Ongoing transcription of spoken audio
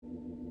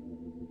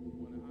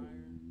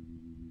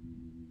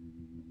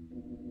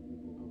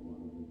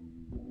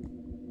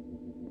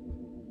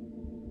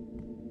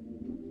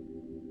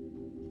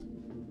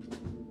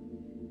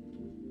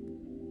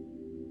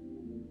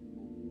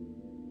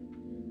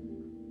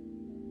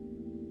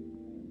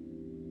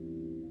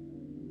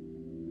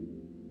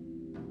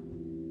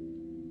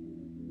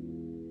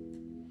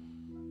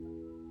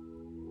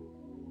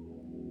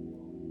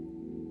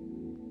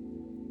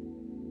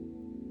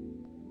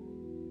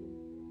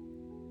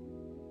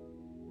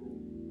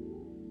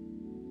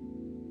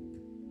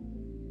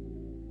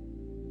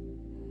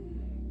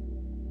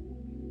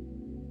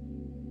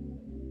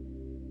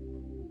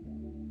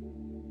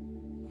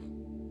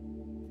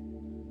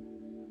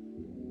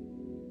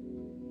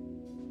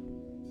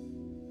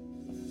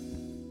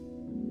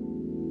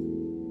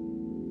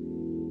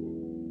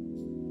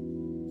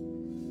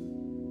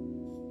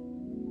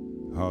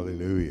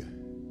Hallelujah.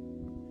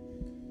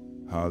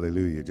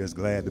 Hallelujah. Just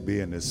glad to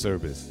be in this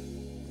service.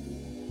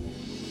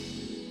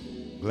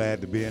 Glad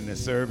to be in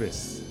this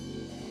service.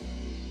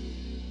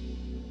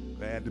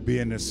 Glad to be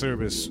in this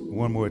service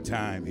one more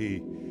time.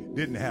 He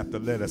didn't have to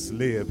let us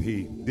live.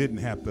 He didn't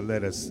have to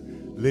let us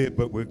live,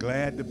 but we're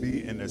glad to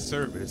be in the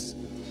service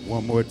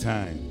one more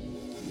time.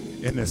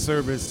 In the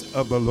service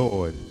of the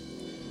Lord,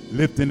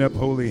 lifting up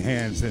holy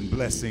hands and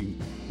blessing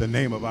the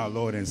name of our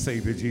Lord and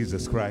Savior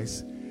Jesus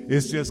Christ.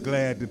 It's just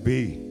glad to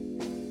be.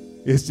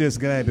 It's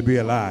just glad to be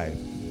alive.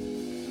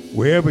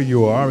 Wherever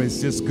you are, it's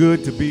just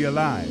good to be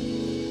alive.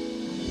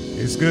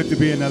 It's good to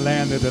be in the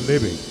land of the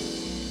living.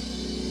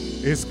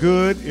 It's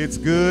good, it's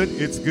good,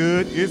 it's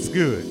good, it's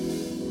good.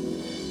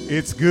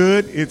 It's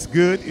good, it's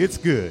good, it's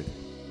good.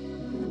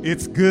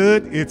 It's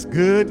good, it's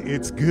good,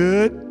 it's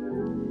good.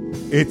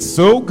 It's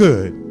so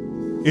good.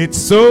 It's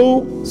so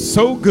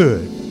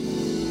good.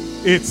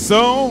 It's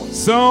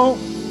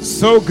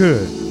so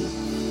good.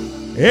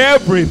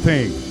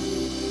 Everything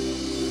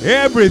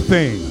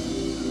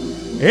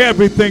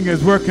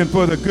is working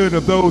for the good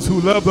of those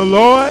who love the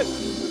Lord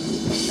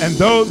and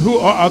those who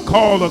are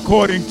called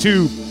according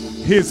to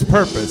his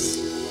purpose.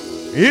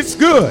 It's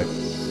good.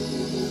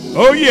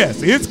 Oh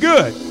yes, it's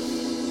good.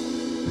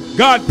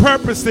 God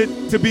purposed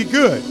it to be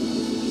good.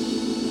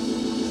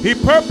 He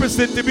purposed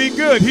it to be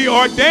good. He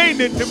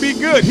ordained it to be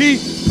good. He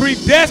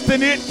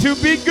predestined it to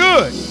be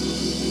good.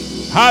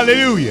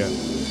 Hallelujah.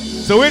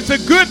 So it's a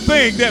good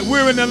thing that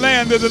we're in the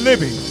land of the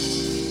living.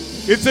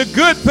 It's a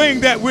good thing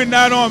that we're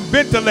not on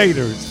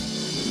ventilators.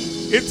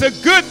 It's a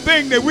good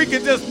thing that we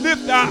can just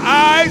lift our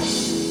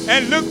eyes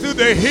and look through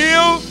the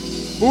hills,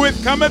 whence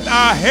cometh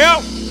our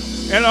help,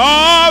 and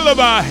all of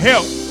our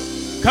help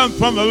comes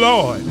from the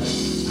Lord.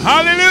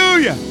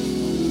 Hallelujah.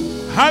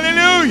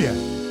 Hallelujah.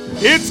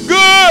 It's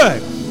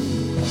good.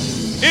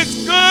 It's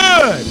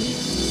good.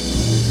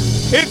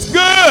 It's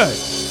good.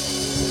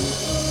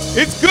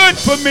 It's good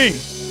for me.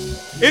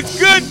 It's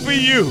good for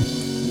you.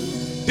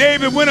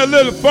 David went a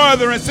little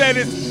farther and said,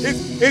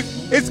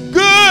 it's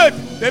good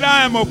that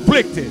I am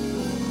afflicted.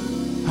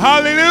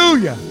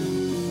 Hallelujah.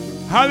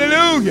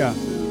 Hallelujah.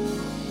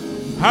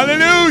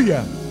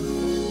 Hallelujah.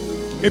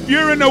 If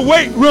you're in the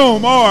weight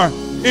room, or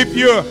if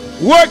you're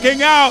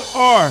working out,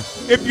 or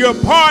if you're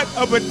part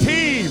of a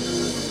team,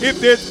 if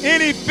there's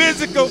any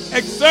physical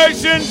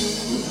exertion,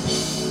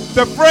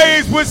 the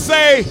phrase would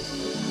say,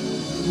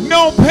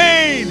 no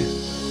pain,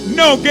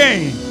 no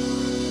gain.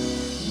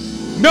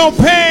 No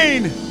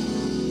pain,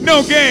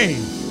 no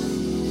gain.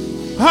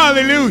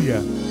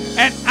 Hallelujah.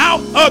 And out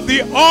of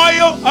the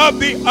oil of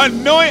the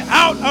anointing,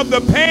 out of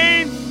the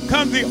pain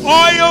comes the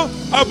oil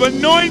of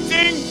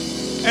anointing.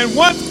 And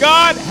once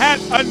God had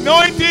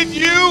anointed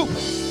you,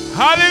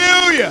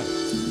 hallelujah,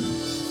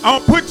 I'll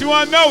put you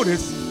on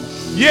notice.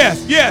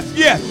 Yes, yes,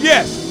 yes,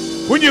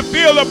 yes. When you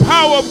feel the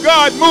power of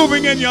God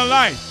moving in your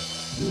life,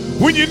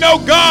 when you know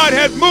God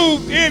has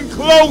moved in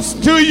close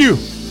to you,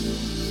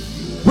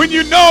 when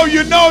you know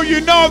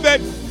that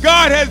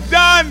God has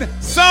done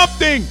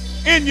something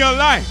in your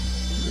life,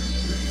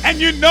 and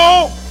you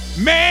know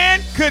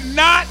man could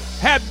not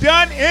have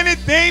done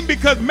anything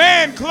because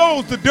man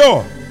closed the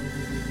door.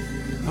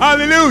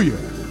 Hallelujah.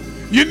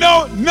 You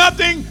know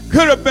nothing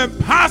could have been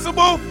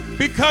possible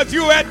because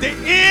you're at the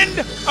end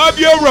of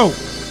your rope.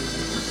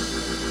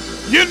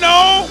 You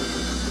know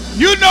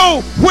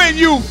when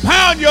you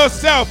found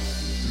yourself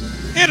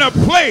in a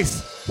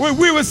place where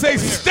we would say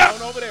stuck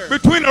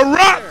between a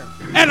rock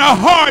and a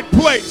hard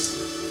place.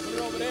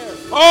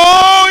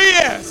 Oh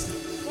yes.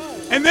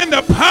 And then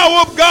the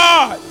power of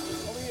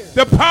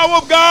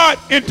God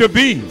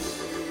intervened.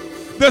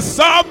 The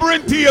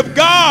sovereignty of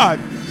God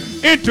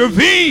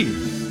intervened.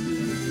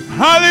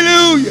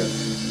 Hallelujah.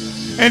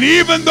 And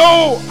even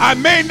though I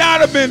may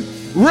not have been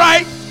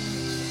right,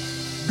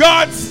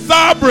 God's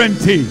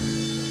sovereignty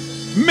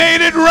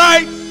made it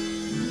right.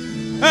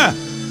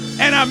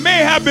 And I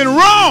may have been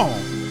wrong,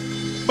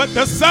 but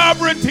the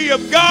sovereignty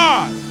of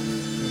God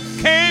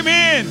came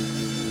in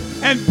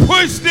and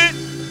pushed it,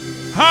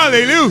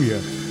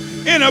 hallelujah,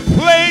 in a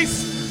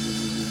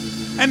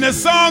place. And the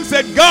song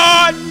said,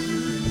 God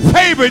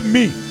favored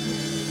me.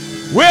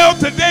 Well,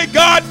 today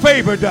God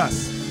favored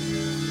us.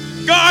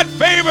 God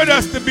favored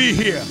us to be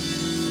here.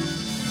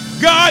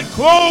 God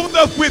clothed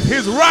us with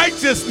his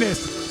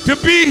righteousness to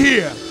be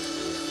here.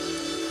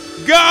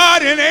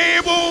 God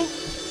enabled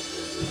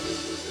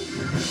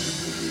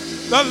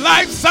the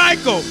life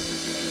cycle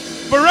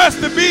for us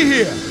to be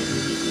here.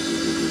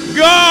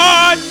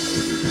 God,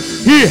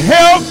 he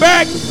held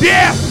back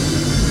death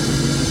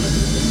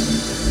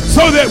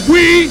so that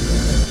we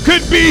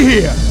could be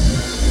here.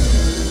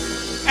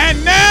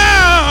 And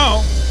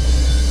now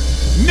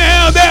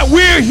that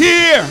we're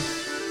here,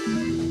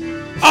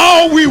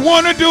 all we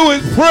want to do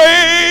is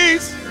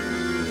praise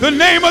the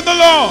name of the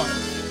Lord.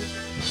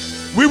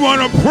 We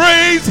want to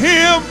praise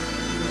him.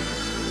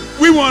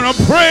 We want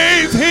to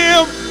praise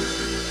him.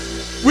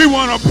 We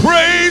want to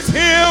praise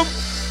him.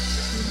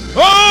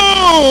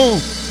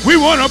 Oh, we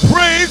want to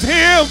praise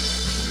him.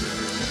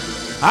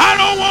 I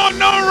don't want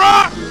no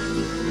rock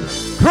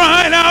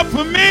crying out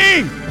for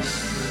me.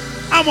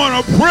 I'm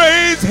going to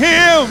praise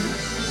him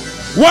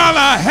while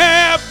I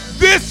have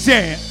this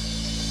chance,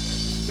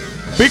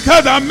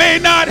 because I may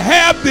not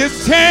have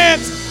this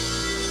chance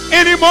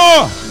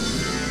anymore.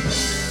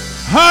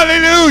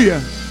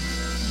 Hallelujah.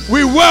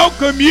 We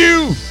welcome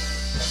you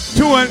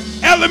to an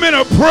element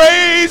of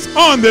praise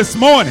on this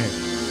morning.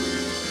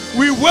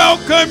 We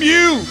welcome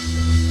you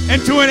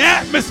into an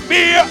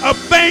atmosphere of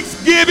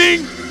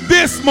thanksgiving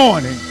this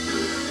morning.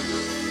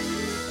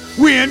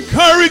 We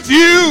encourage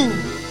you,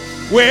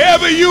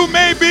 wherever you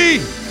may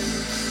be,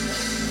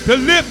 to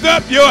lift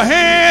up your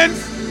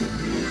hands.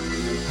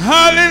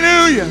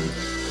 Hallelujah.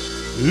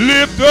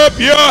 Lift up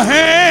your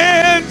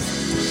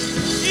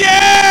hands.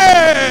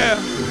 Yeah.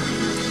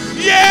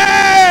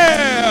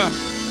 Yeah.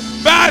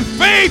 By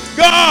faith,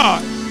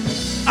 God,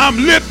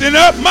 I'm lifting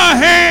up my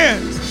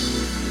hands.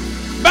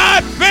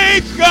 By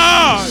faith,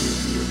 God,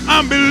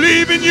 I'm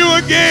believing you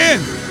again.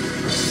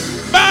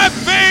 By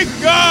faith,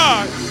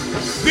 God,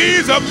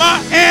 these are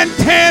my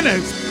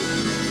antennas.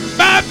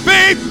 By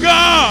faith,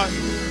 God,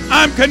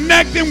 I'm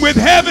connecting with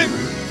heaven.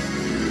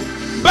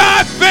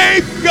 By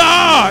faith,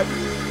 God,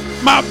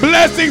 my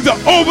blessings are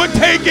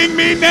overtaking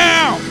me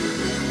now.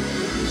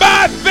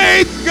 By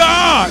faith,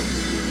 God,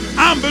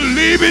 I'm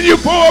believing you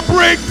for a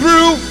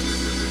breakthrough.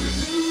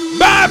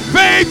 By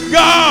faith,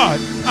 God,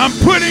 I'm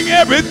putting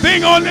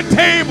everything on the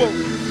table.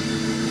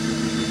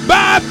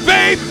 By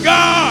faith,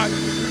 God,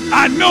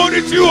 I know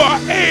that you are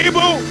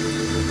able.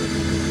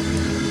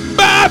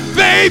 By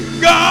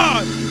faith,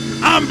 God,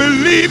 I'm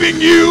believing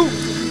you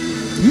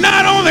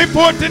not only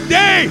for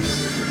today,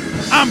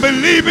 I'm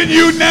believing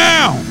you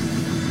now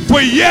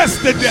for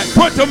yesterday,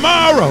 for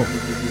tomorrow.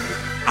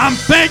 I'm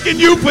thanking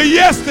you for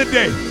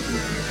yesterday,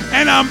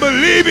 and I'm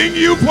believing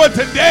you for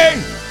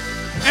today,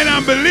 and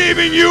I'm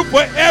believing you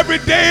for every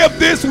day of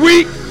this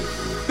week,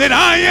 that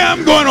I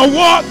am going to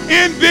walk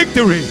in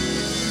victory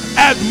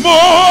as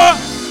more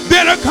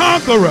than a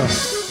conqueror.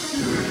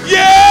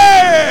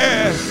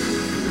 Yeah!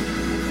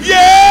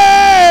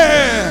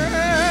 Yeah!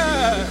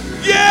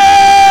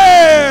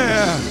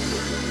 Yeah!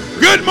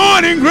 Good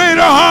morning,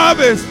 Greater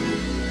Harvest.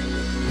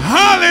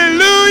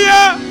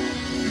 Hallelujah!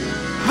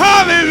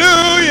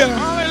 Hallelujah!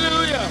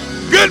 Hallelujah!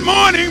 Good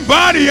morning,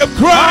 body of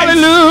Christ.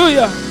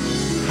 Hallelujah!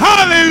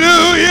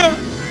 Hallelujah!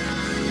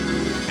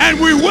 And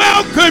we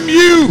welcome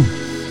you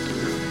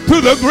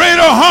to the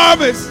Greater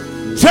Harvest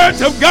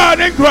Church of God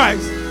in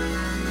Christ.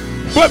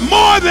 But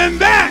more than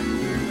that,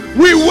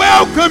 we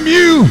welcome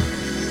you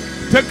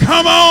to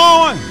come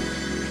on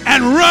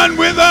and run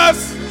with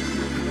us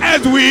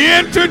as we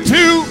enter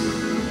to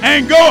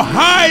and go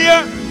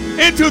higher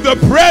into the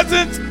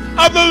presence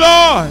of the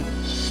Lord.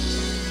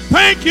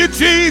 Thank you,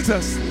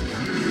 Jesus.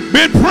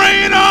 Been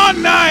praying all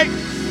night.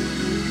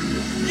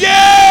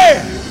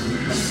 Yeah!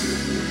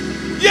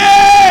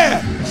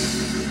 Yeah!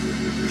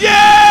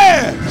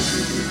 Yeah!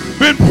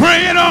 Been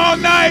praying all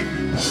night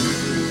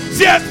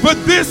just for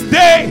this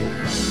day.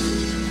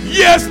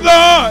 Yes,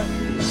 Lord.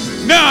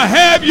 Now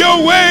have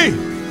your way.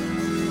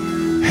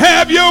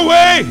 Have your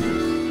way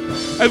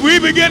as we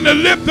begin to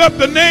lift up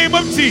the name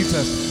of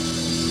Jesus.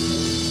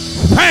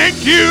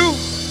 Thank you.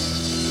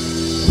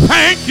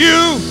 Thank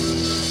you.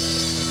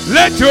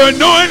 Let your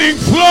anointing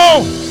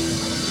flow.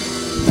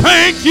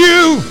 Thank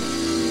you.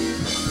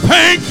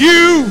 Thank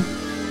you.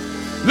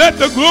 Let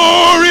the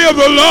glory of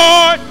the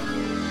Lord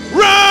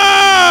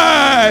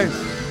rise.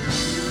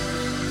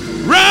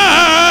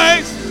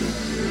 Rise.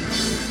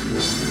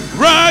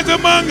 Rise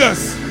among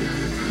us.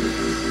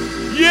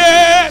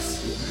 Yes.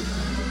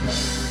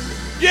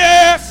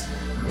 Yes.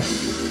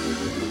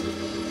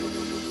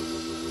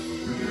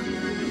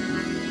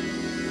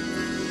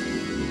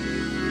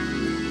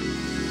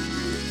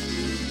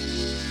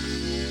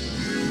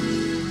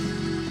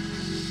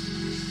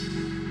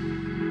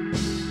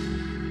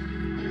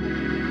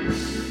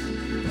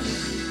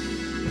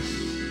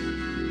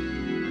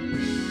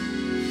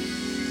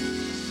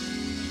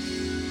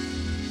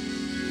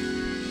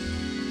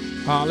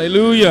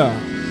 Hallelujah!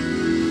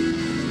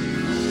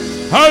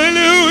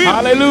 Hallelujah!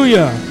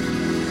 Hallelujah!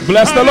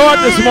 Bless the Lord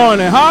this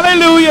morning.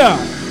 Hallelujah!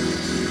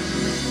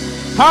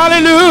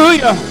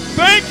 Hallelujah!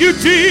 Thank you,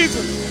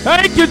 Jesus.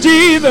 Thank you,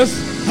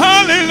 Jesus.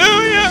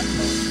 Hallelujah!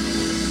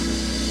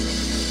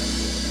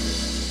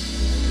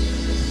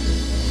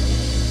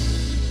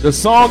 The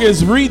song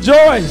is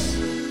Rejoice.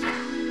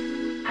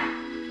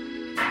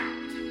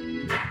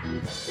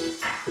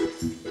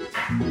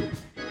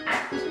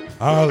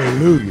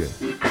 Hallelujah.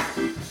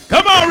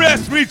 Come on,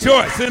 rest,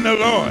 rejoice in the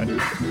Lord.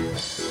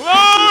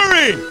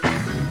 Glory!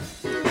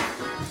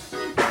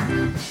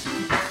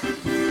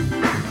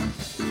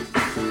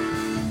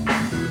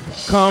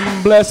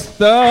 Come bless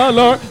the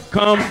Lord,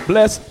 come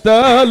bless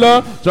the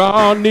Lord.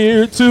 Draw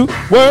near to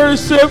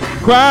worship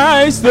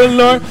Christ the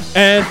Lord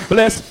and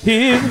bless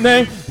his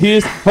name,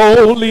 his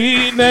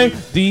holy name,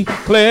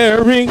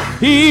 declaring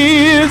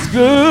he is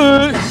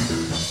good.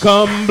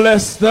 Come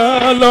bless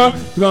the Lord,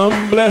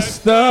 come bless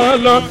the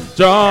Lord.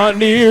 Draw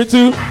near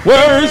to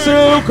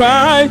worship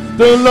Christ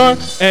the Lord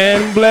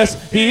and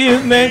bless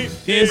his name,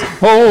 his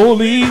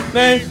holy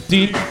name,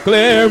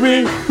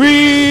 declaring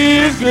he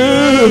is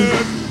good.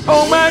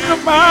 Oh,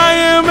 magnify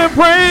him and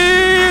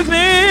praise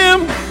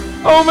him.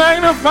 Oh,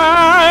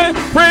 magnify,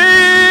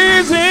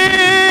 praise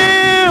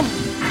him.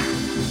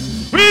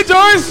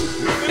 Rejoice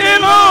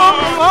in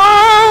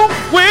all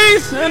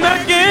ways, and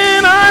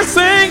again I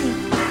sing.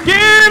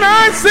 Again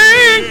I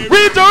sing,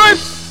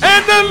 rejoice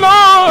in the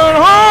Lord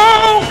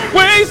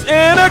always,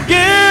 and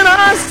again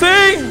I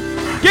sing,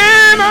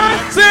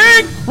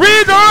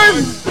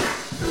 rejoice.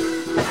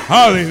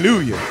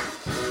 Hallelujah.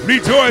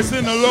 Rejoice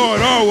in the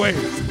Lord always,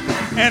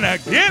 and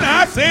again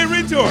I say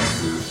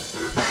rejoice.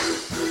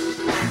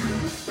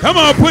 Come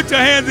on, put your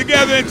hands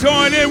together and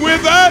join in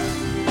with us.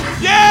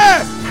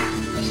 Yes!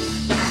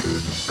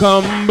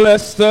 Come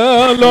bless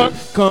the Lord,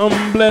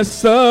 come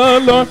bless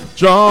the Lord.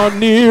 Draw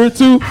near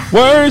to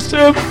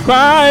worship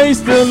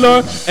Christ the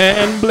Lord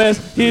and bless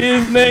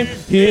his name,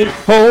 his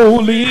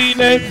holy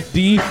name,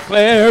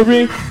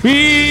 declaring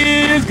he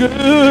is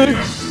good.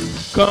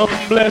 Come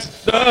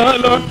bless the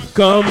Lord,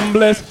 come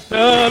bless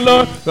the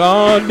Lord.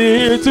 Draw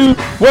near to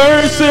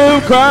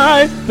worship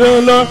Christ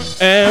the Lord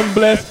and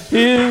bless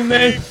his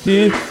name,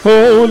 his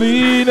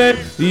holy name,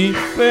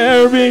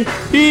 declaring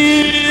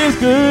he is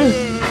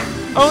good.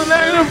 Oh,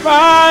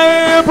 magnify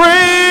and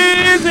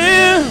praise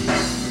him.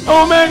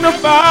 Oh,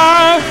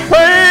 magnify,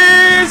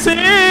 praise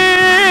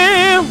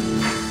him.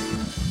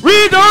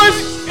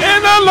 Rejoice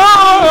in the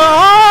Lord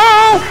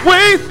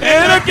always.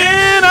 And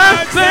again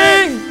I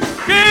sing,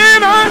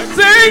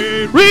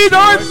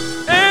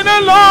 rejoice in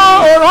the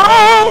Lord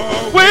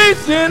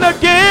always. And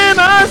again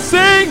I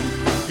sing,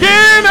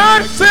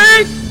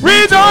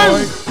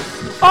 rejoice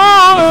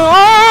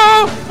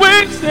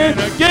always. And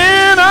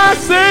again I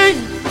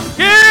sing.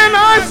 Can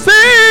I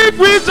sing,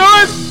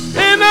 rejoice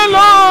in the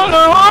Lord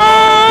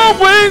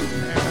always?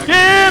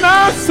 Can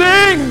I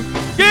sing,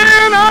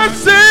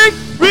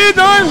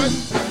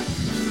 rejoice?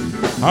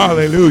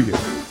 Hallelujah.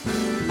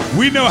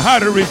 We know how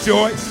to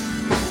rejoice.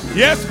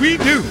 Yes, we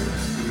do.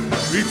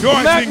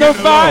 Rejoicing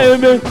Magnify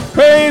in the Lord. him and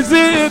praise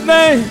his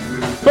name.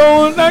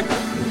 Oh,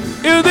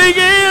 in the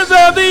ends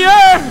of the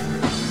earth.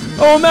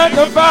 Oh,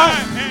 magnify,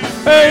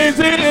 praise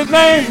his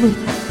name.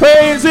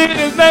 Praise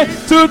his name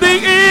to the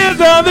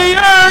ends of the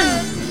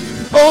earth.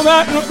 Oh,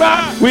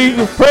 magnify, we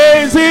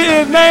praise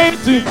his name,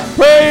 to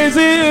praise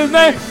his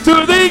name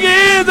to the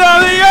ends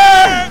of the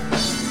earth.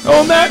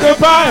 Oh,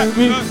 magnify,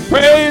 we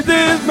praise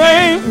his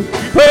name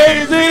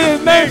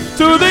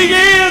to the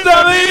ends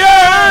of the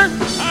earth.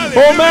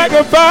 Oh,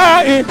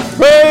 magnify and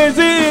praise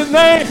his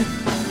name.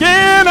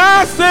 Can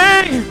I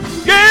sing?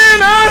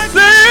 Can I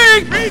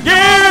sing?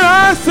 Can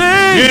I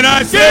sing? Can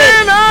I sing?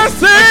 Can I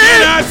sing?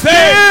 Again I sing.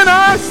 Can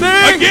I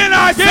sing? Again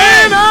I sing.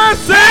 Can I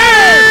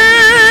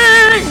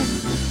sing?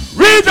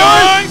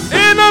 Rejoice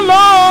in the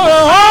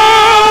Lord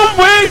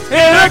always.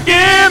 And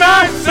again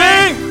I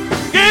sing.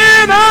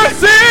 Can I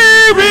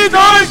sing?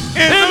 Rejoice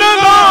in the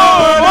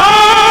Lord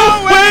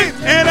always.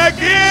 And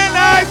again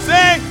I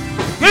sing.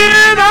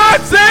 Can I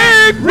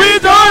sing?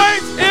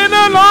 Rejoice in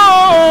the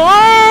Lord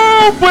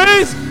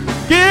always.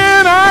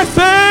 Can I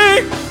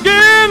sing?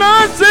 Can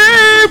I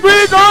sing?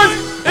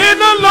 Rejoice in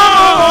the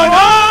Lord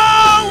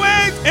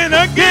always. And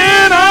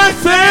again I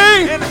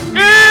sing.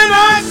 Can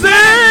I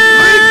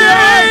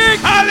sing?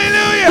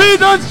 Hallelujah.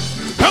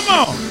 Rejoice. Come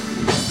on.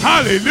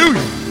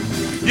 Hallelujah.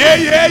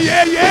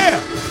 Yeah.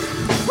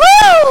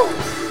 Woo!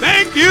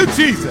 Thank you,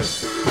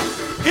 Jesus.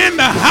 In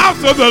the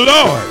house of the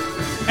Lord.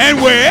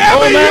 And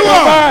wherever you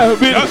are.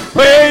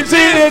 Praise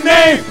his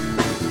name.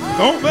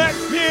 Don't let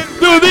me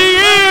To the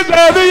ends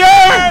of the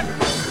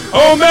earth.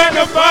 Oh,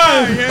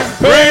 magnify and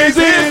praise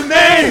his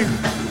name.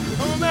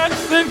 Oh,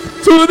 magnify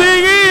to the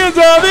ends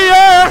of the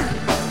earth.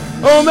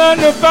 Oh,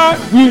 magnify,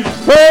 we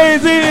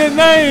praise his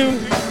name.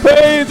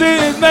 Praise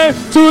his name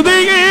to the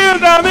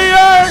ends of the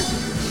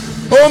earth.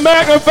 Oh,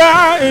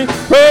 magnify and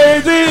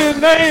praise his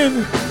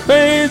name.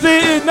 Praise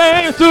his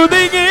name to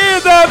the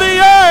ends of the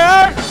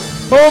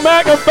earth. Oh,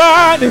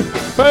 magnify and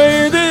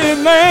praise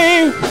his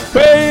name.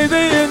 Praise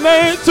his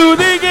name to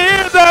the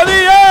ends of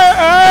the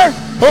earth.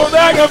 Oh,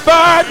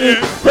 magnify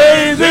and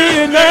praise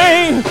his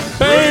name.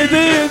 Praise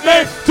his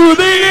name to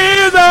the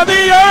ends of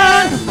the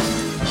earth.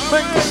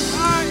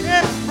 magnify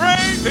and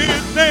praise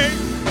his name.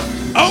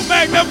 Oh,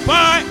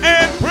 magnify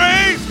and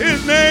praise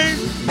his name.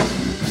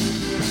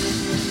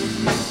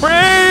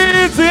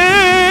 Praise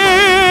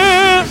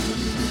him.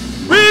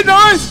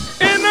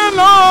 Rejoice in the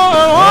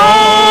Lord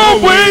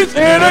always.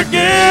 And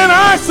again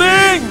I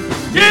sing.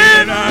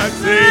 Again I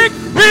sing.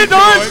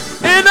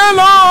 Rejoice in the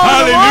Lord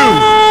Hallelujah.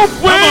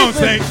 always. Come on,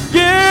 saints.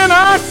 Again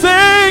I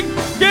sing.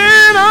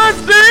 Again I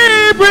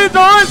sing.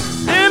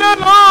 Rejoice in the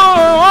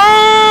Lord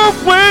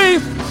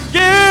always.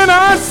 Again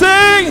I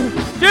sing.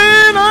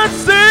 Again I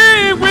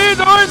sing.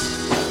 Rejoice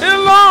in the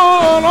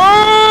Lord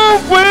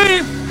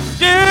always.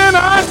 Again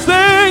I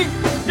sing.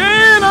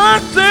 Again I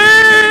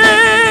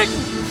sing.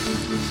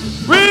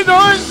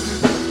 Rejoice.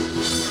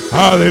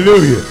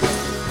 Hallelujah.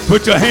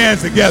 Put your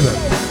hands together.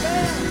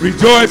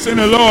 Rejoice in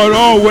the Lord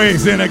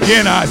always. And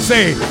again, I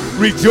say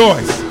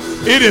rejoice.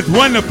 It is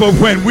wonderful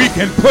when we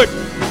can put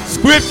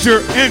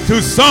scripture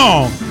into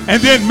song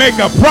and then make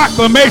a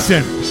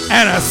proclamation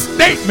and a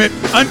statement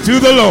unto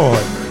the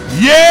Lord.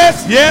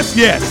 Yes, yes,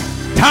 yes.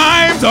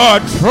 Times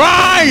are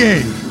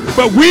trying,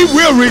 but we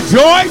will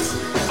rejoice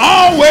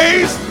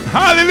always.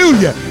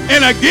 Hallelujah.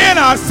 And again,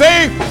 I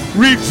say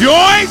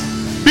rejoice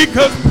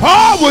because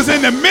Paul was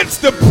in the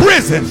midst of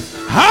prison.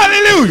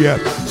 Hallelujah.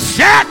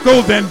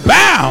 Shackled and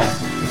bound.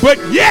 But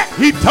yet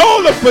he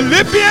told the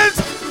Philippians,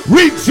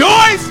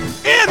 rejoice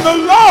in the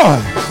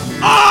Lord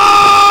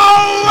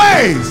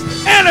always.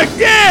 And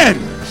again,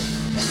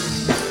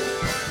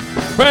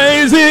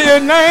 praise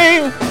his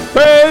name,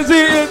 praise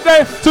his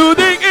name to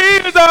the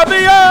ends of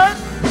the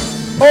earth.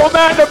 Oh,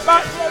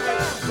 magnify.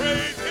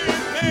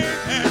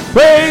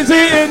 Praise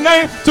his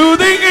name to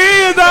the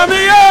ends of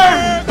the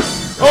earth.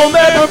 Oh,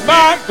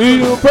 magnify,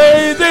 we'll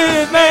praise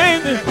his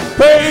name to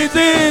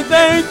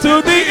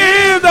the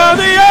ends of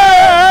the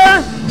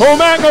earth. Oh,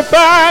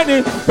 magnify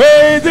it,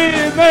 praise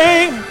his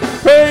name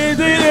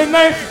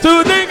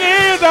to the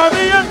ends of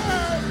the earth.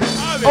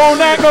 Oh,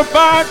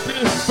 magnify it,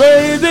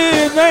 praise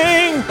his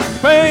name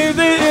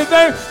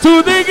to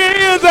the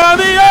ends of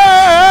the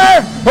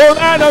earth. Oh,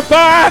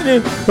 magnify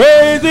it,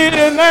 praise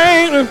his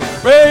name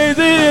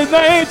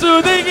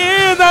to the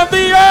ends of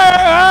the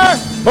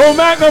earth. Oh,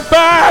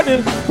 magnify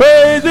it,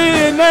 praise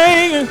his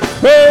name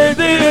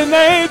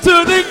to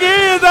the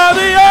ends of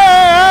the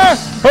earth.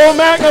 Oh,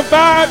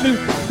 magnify it,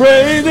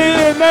 praise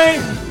his name.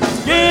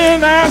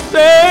 Can I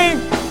say,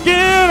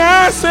 can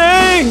I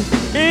say,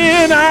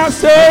 can I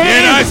say,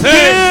 can I say,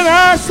 can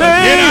I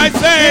say, can I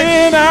say,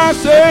 can I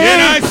say, can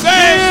I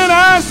say, can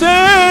I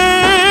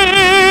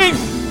say,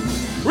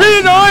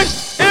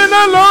 rejoice in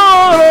the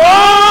Lord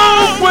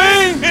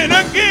always. And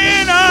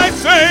again I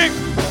say,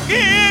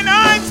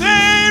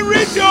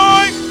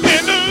 rejoice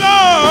in the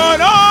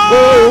Lord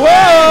always.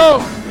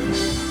 Oh,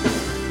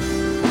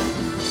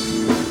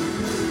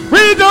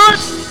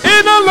 rejoice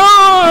in the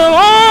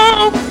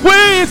Lord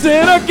always.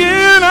 And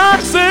again I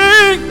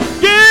sing,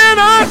 again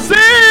I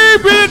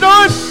sing,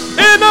 rejoice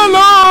in the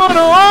Lord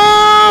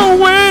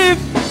always.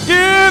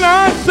 Again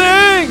I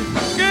sing,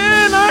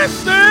 again I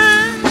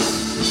sing.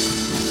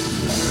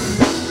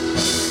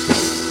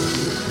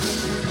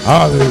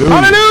 Hallelujah.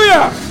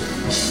 Hallelujah.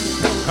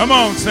 Come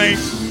on,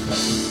 saints.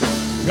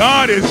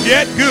 God is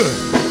yet good.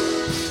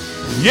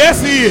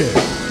 Yes, he is.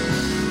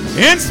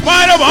 In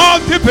spite of all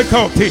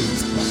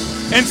difficulties,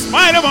 in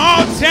spite of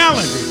all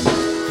challenges,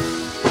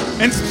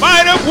 in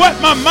spite of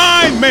what my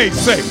mind may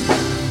say,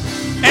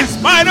 in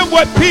spite of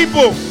what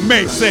people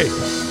may say,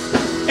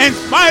 in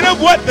spite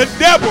of what the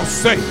devil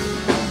say,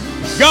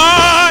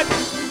 God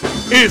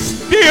is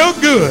still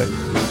good.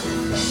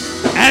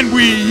 And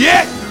we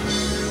yet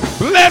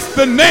bless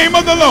the name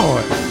of the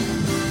Lord,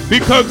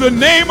 because the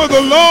name of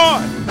the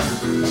Lord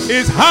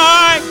is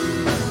high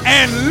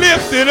and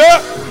lifted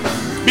up,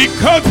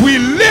 because we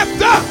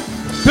lift up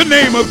the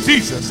name of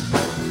Jesus.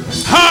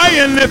 High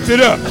and lifted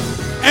up.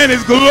 And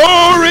his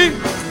glory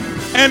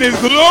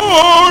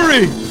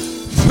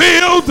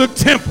fills the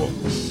temple.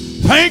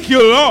 Thank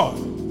you, Lord.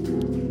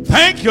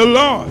 Thank you,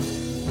 Lord.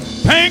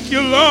 Thank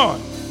you,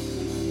 Lord.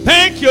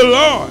 Thank you,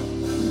 Lord.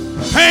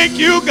 Thank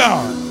you,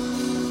 God.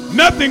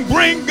 Nothing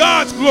bring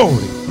God's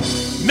glory.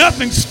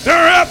 Nothing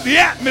stir up the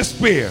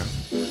atmosphere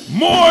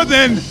more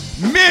than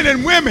men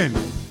and women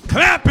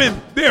clapping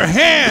their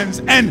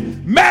hands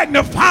and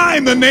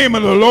magnifying the name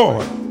of the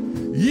Lord.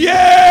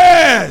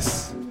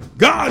 Yes,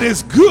 God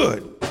is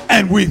good,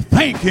 and we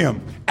thank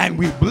him and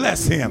we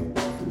bless him.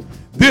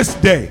 This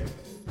day,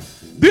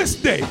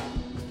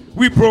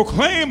 we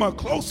proclaim a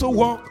closer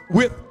walk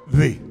with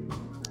thee.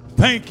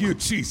 Thank you,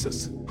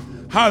 Jesus.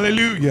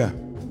 Hallelujah.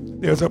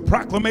 There's a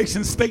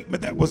proclamation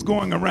statement that was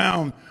going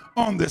around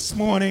on this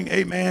morning,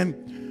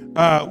 amen,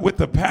 with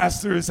the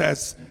pastors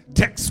as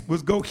text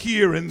was go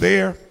here and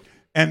there.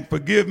 And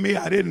forgive me,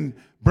 I didn't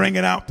bring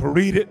it out to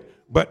read it,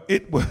 but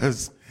it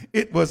was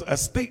a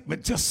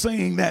statement just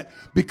saying that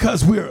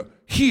because we're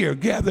here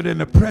gathered in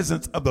the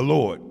presence of the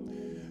Lord,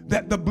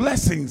 that the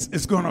blessings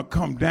is going to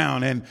come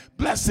down, and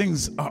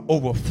blessings are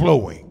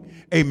overflowing.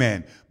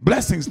 Amen.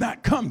 Blessings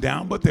not come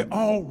down, but they're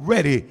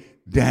already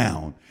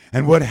down.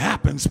 And what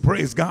happens,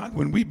 praise God,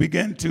 when we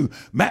begin to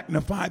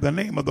magnify the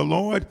name of the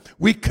Lord,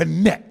 we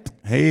connect.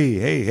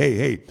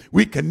 Hey.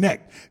 We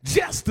connect.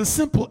 Just the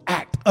simple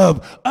act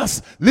of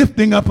us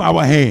lifting up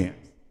our hands.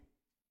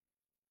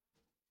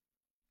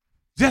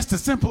 Just a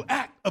simple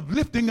act of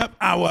lifting up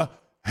our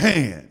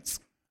hands.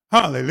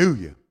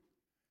 Hallelujah.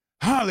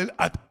 Hallelujah.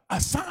 A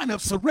sign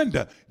of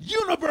surrender.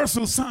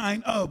 Universal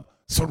sign of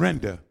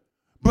surrender.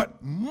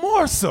 But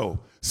more so,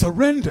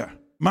 surrender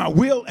my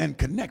will and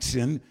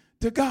connection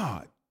to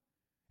God.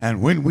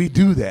 And when we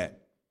do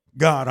that,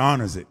 God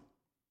honors it.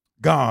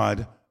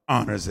 God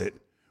honors it.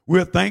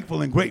 We're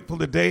thankful and grateful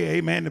today,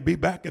 amen, to be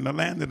back in the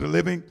land of the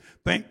living.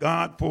 Thank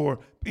God for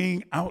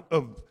being out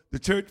of the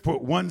church for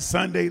one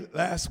Sunday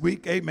last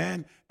week,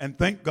 amen, and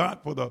thank God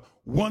for the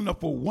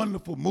wonderful,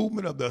 wonderful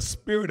movement of the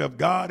Spirit of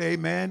God,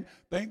 amen.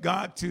 Thank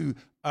God to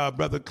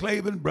Brother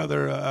Clavin,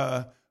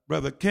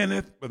 Brother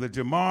Kenneth, Brother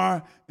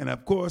Jamar, and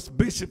of course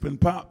Bishop and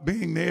Pop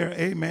being there,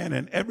 amen,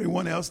 and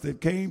everyone else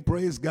that came,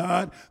 praise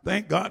God.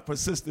 Thank God for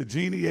Sister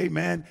Jeannie,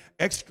 amen.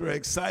 Extra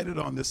excited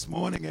on this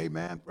morning,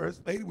 amen.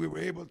 First Lady, we were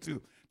able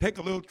to take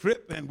a little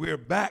trip, and we're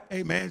back.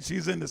 Amen.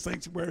 She's in the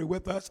sanctuary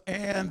with us,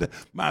 and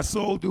my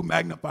soul do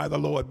magnify the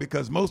Lord,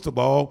 because most of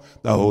all,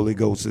 the Holy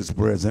Ghost is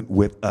present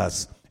with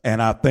us.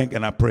 And I thank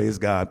and I praise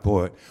God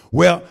for it.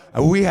 Well,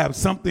 we have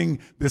something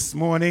this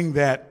morning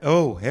that,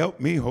 oh, help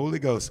me, Holy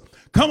Ghost.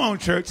 Come on,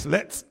 church.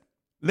 Let's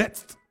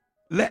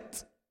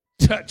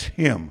touch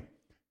him.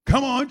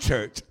 Come on,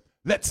 church.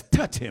 Let's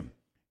touch him.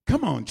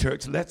 Come on,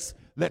 church. Let's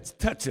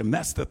touch him.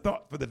 That's the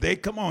thought for the day.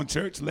 Come on,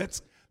 church.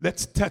 Let's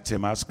touch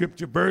him. Our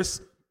scripture verse,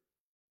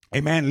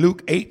 amen,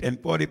 Luke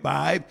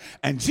 8:45.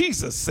 And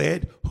Jesus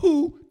said,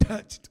 who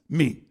touched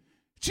me?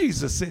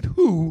 Jesus said,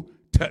 who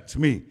touched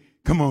me?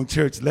 Come on,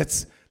 church,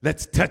 let's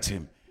touch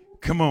him.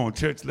 Come on,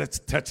 church, let's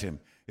touch him.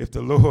 If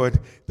the Lord,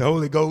 the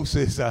Holy Ghost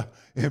is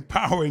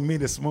empowering me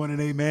this morning,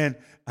 amen.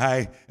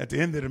 At the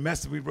end of the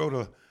message, we wrote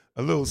a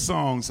little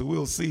song, so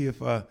we'll see if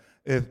the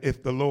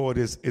Lord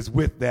is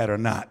with that or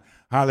not.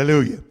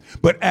 Hallelujah.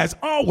 But as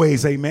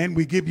always, amen,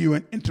 we give you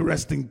an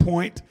interesting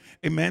point,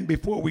 amen,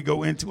 before we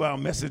go into our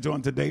message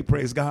on today,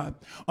 praise God.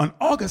 On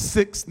August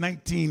 6,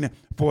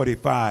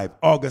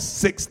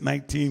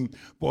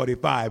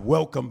 1945,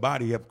 welcome,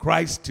 body of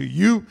Christ, to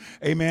you,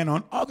 amen.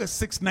 On August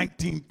 6,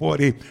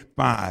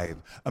 1945,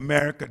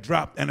 America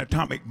dropped an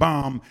atomic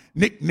bomb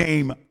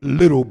nicknamed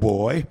Little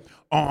Boy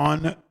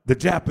on the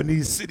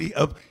Japanese city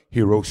of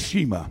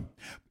Hiroshima,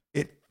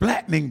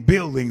 flattening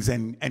buildings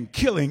and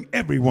killing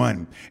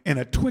everyone in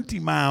a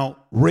 20-mile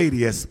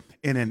radius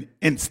in an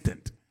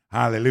instant.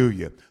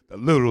 Hallelujah. The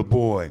little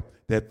boy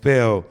that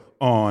fell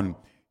on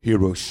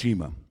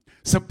Hiroshima.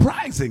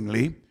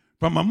 Surprisingly,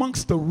 from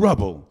amongst the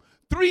rubble,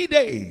 3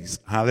 days,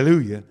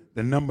 hallelujah,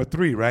 the number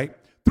 3, right?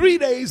 3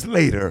 days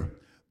later,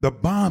 the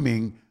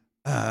bombing,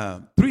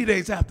 3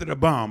 days after the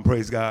bomb,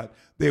 praise God,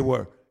 there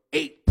were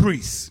 8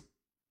 priests,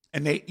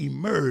 and they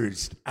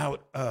emerged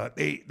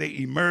they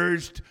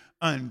emerged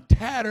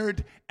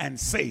untattered and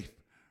safe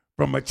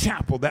from a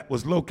chapel that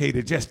was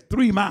located just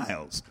 3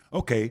 miles.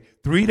 Okay,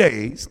 3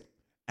 days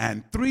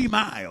and 3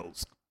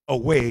 miles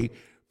away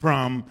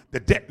from the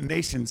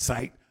detonation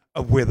site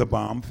of where the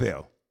bomb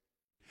fell.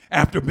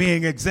 After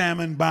being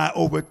examined by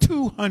over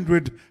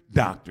 200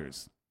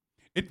 doctors,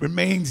 it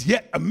remains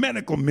yet a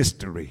medical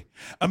mystery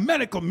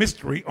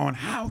on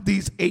how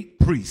these 8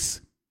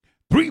 priests,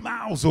 3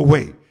 miles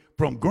away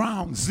from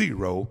ground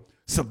zero,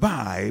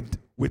 survived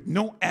with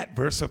no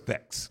adverse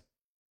effects.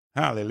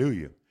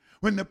 Hallelujah.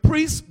 When the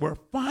priests were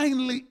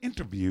finally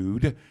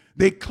interviewed,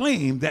 they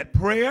claimed that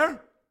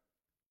prayer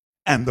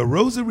and the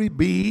rosary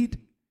bead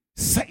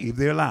saved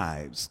their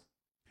lives.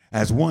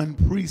 As one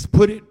priest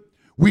put it,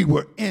 we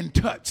were in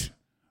touch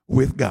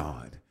with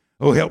God.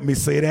 Oh, help me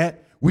say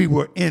that. We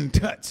were in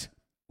touch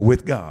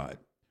with God.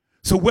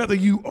 So whether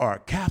you are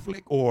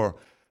Catholic or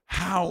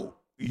how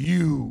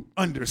you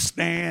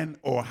understand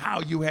or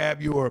how you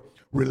have your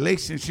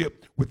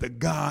relationship with the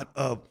God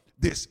of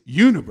this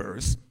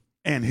universe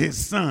and his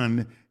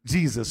son,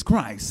 Jesus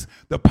Christ,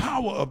 the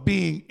power of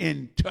being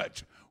in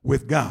touch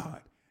with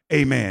God,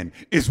 amen,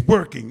 is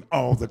working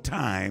all the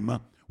time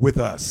with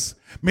us.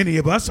 Many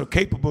of us are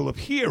capable of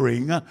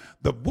hearing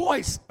the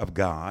voice of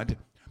God,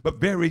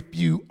 but very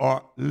few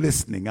are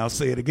listening. I'll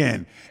say it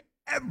again.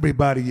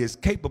 Everybody is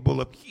capable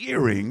of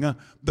hearing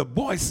the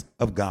voice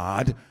of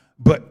God,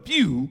 but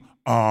few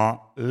are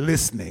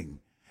listening,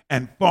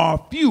 and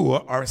far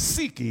fewer are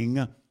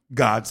seeking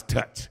God's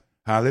touch.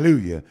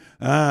 Hallelujah.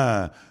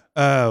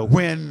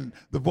 When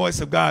the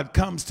voice of God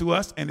comes to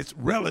us and it's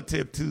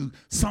relative to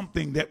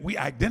something that we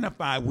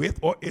identify with,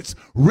 or it's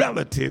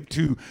relative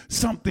to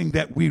something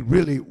that we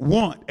really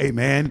want,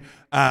 amen,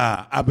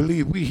 I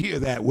believe we hear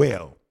that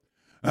well.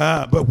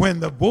 But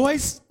when the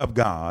voice of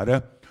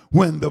God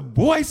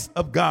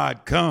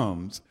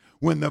comes,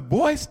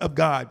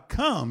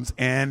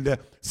 and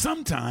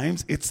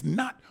sometimes it's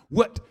not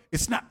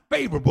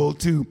favorable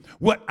to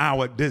what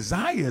our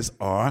desires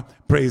are,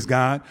 praise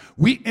God,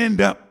 we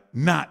end up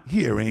not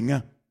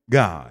hearing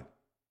God.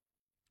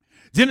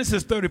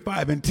 Genesis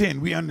 35:10,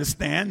 we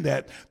understand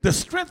that the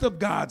strength of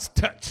God's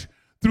touch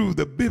through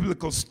the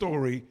biblical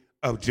story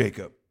of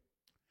Jacob.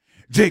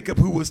 Jacob,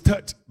 who was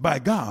touched by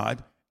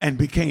God and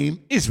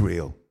became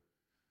Israel.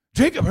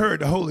 Jacob heard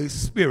the Holy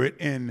Spirit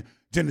in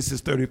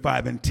Genesis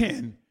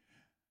 35:10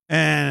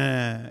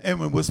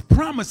 and was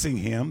promising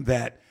him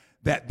that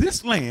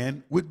this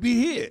land would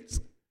be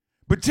his.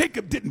 But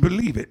Jacob didn't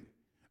believe it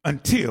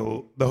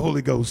until the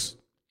Holy Ghost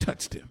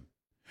touched him.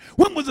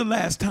 When was the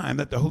last time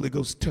that the Holy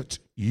Ghost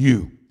touched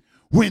you?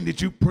 When did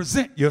you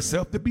present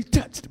yourself to be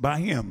touched by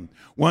him?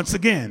 Once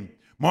again,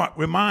 Mark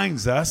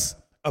reminds us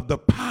of the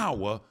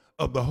power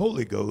of the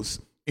Holy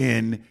Ghost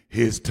in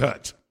his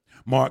touch.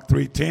 Mark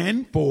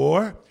 3:10,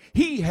 for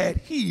he had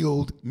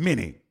healed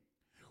many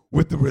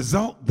with the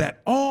result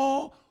that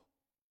all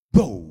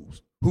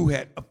those who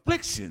had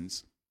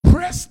afflictions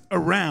pressed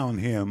around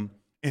him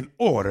in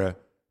order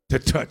to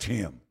touch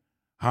him.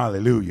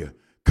 Hallelujah.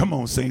 Come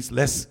on, saints,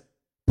 let's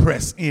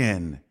press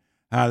in.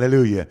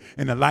 Hallelujah.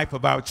 In the life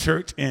of our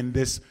church and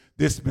this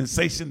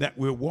dispensation that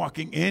we're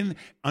walking in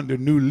under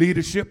new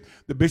leadership,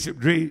 the Bishop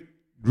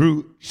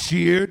Drew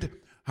Sheard,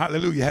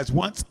 hallelujah, has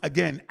once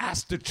again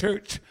asked the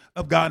church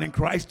of God in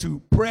Christ to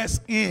press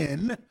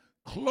in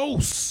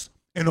close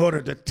in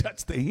order to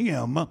touch the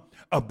hem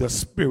of the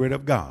Spirit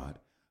of God.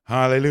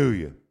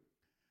 Hallelujah.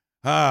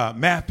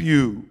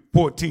 Matthew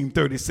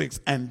 14:36,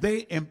 and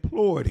they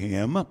implored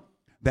him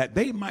that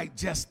they might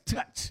just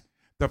touch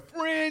the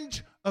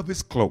fringe of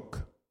his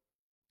cloak.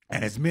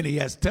 And as many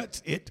as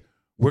touched it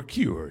were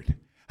cured.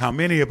 How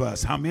many of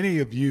us, how many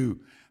of you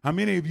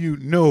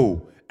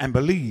know and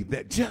believe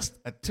that just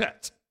a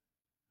touch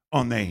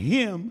on the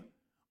hem,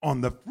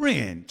 on the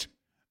fringe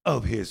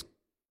of his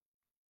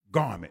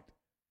garment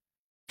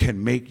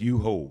can make you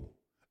whole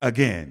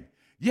again?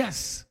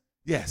 Yes.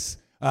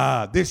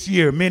 This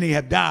year, many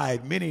have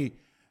died, many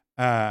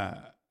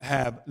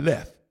have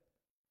left.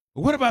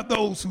 But what about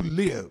those who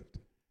lived?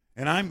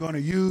 And I'm going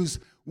to use,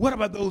 what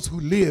about those who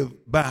live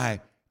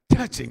by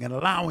touching and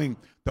allowing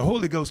the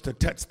Holy Ghost to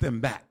touch them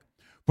back?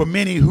 For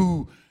many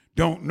who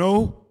don't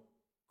know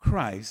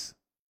Christ,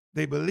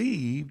 they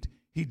believed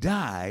he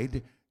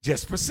died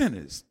just for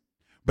sinners.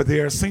 But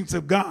there are saints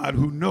of God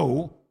who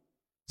know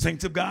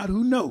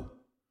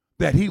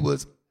that he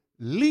was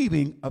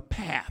leaving a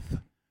path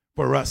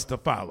for us to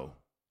follow.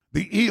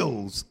 The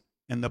ills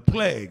and the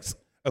plagues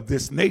of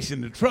this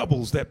nation, the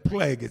troubles that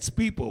plague its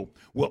people,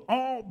 will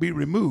all be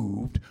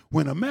removed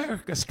when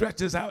America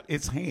stretches out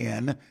its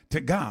hand to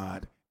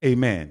God.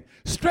 Amen.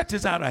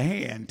 Stretches out a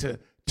hand to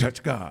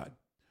touch God.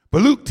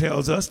 But Luke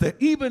tells us that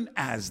even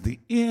as the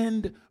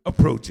end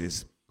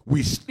approaches,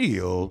 we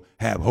still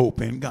have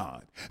hope in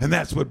God. And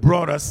that's what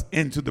brought us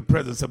into the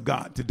presence of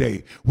God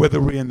today, whether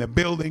we're in the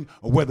building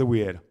or whether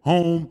we're at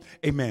home.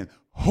 Amen.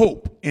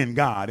 Hope in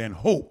God and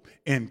hope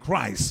in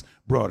Christ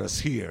brought us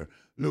here.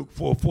 Luke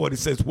 4:40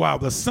 says, while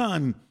the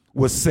sun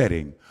was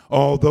setting,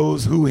 all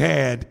those who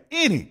had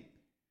any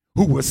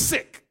who were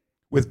sick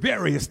with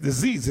various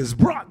diseases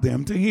brought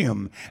them to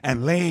him,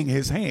 and laying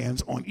his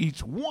hands on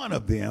each one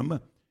of them,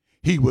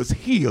 he was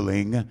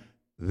healing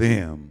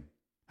them.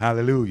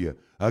 Hallelujah.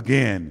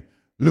 Again,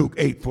 Luke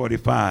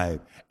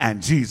 8:45,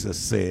 and Jesus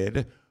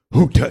said,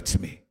 who touched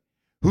me?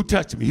 Who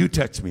touched me? Who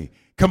touched me?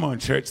 Come on,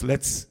 church,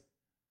 let's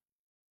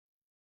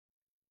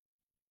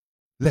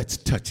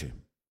touch him.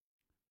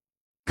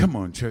 Come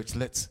on, church,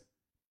 let's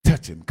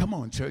touch him. Come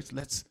on, church,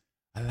 let's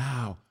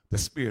allow the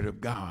Spirit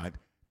of God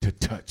to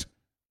touch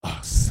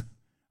us.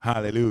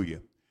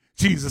 Hallelujah.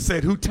 Jesus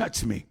said, who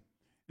touched me?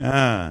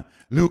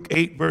 Luke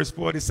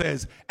 8:40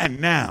 says, and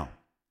now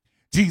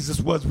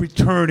Jesus was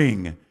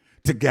returning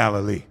to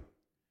Galilee.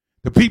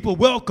 The people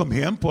welcomed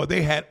him, for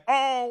they had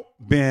all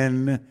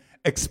been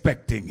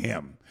expecting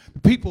him. The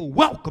people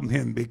welcomed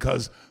him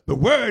because the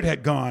word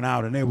had gone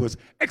out and there was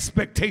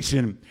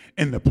expectation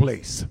in the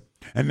place.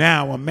 And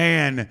now a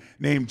man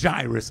named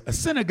Jairus, a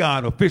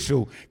synagogue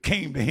official,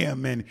 came to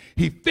him, and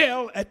he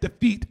fell at the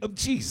feet of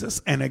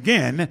Jesus, and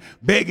again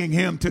begging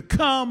him to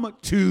come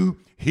to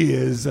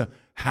his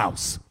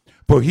house.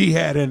 For he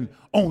had an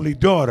only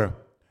daughter,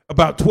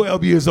 about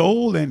 12 years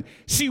old, and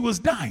she was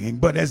dying.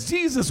 But as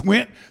Jesus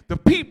went, the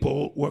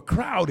people were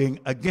crowding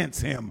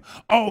against him,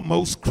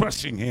 almost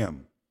crushing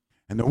him.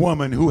 And the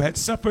woman who had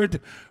suffered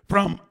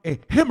from a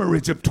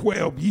hemorrhage of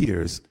 12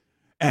 years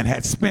and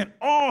had spent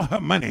all her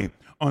money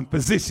on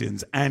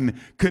physicians and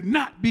could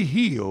not be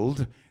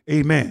healed,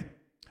 amen,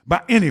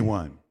 by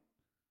anyone,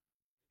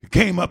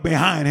 came up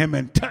behind him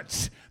and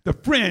touched the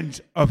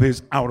fringe of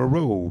his outer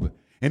robe.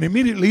 And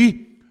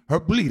immediately her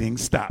bleeding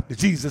stopped.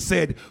 Jesus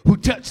said, who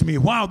touched me?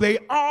 While they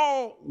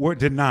all were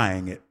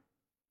denying it.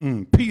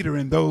 Peter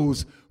and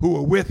those who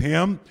were with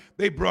him,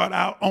 they brought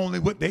out only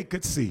what they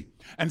could see.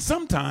 And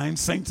sometimes,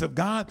 saints of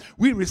God,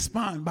 we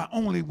respond by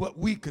only what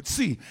we could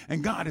see.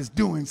 And God is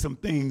doing some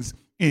things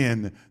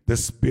in the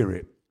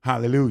Spirit.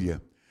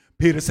 Hallelujah.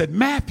 Peter said,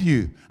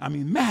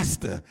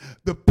 Master,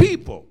 the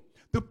people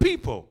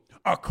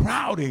are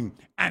crowding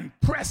and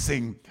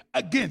pressing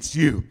against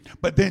you.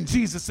 But then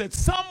Jesus said,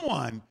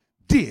 someone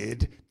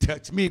did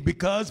touch me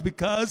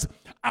because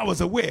I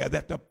was aware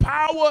that the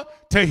power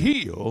to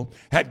heal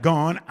had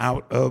gone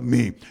out of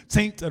me.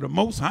 Saints of the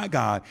Most High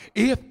God,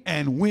 if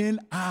and when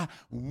I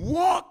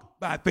walk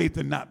by faith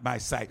and not by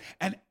sight,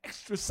 and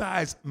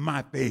exercise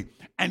my faith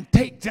and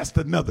take just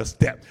another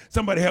step.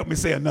 Somebody help me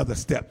say another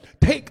step.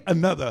 Take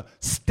another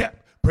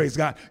step, praise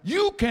God.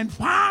 You can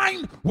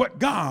find what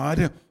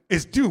God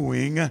is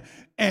doing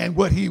and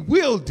what he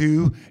will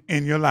do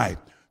in your life.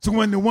 So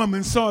when the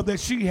woman saw that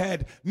she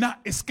had not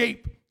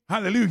escaped,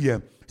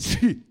 hallelujah,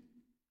 she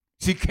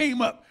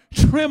came up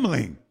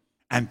trembling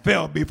and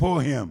fell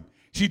before him.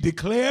 She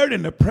declared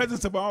in the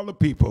presence of all the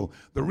people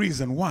the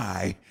reason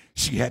why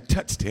she had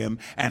touched him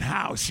and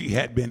how she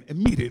had been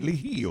immediately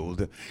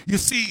healed. You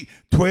see,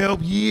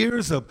 12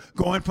 years of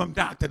going from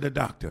doctor to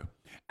doctor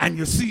and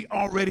you see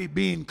already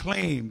being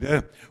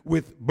claimed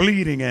with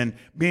bleeding and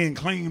being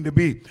claimed to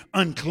be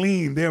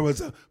unclean. There was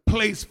a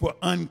place for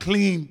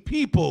unclean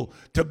people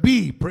to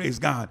be, praise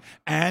God.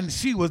 And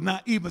she was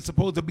not even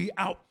supposed to be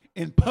out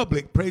in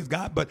public, praise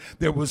God, but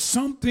there was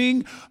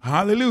something,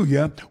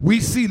 hallelujah, we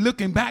see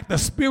looking back, the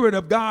Spirit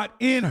of God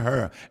in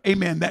her,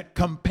 amen, that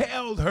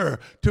compelled her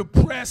to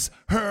press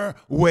her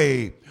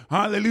way,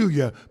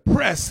 hallelujah,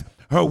 press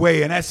her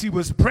way. And as she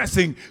was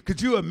pressing,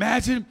 could you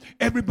imagine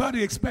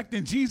everybody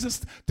expecting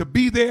Jesus to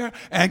be there?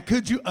 And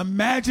could you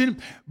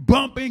imagine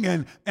bumping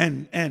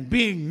and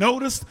being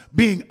noticed,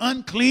 being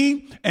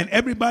unclean, and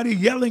everybody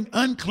yelling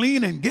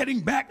unclean and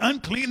getting back,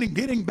 unclean and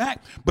getting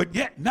back, but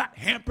yet not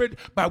hampered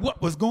by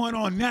what was going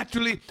on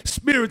naturally?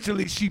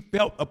 Spiritually, she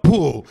felt a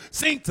pull.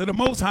 Saints of the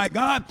Most High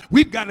God,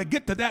 we've got to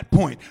get to that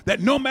point that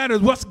no matter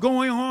what's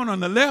going on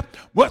the left,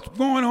 what's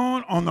going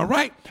on the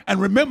right, and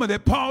remember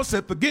that Paul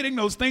said, forgetting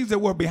those things that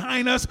were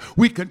behind us,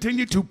 we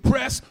continue to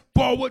press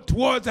forward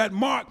towards that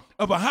mark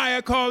of a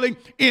higher calling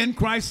in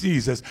Christ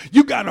Jesus.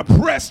 You got to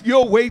press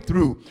your way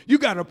through. You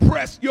got to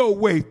press your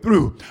way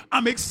through.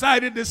 I'm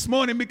excited this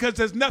morning because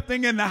there's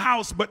nothing in the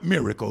house but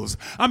miracles.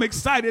 I'm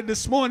excited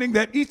this morning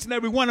that each and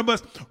every one of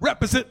us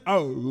represent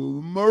a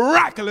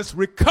miraculous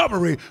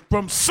recovery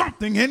from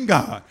something in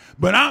God.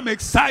 But I'm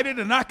excited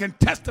and I can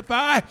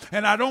testify,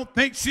 and I don't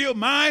think she'll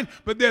mind,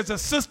 but there's a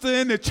sister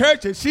in the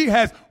church and she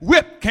has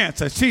whip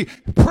cancer. She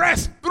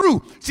pressed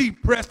through. She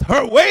pressed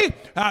her way.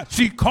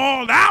 She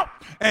called out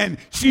and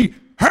she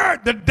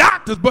heard the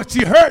doctors, but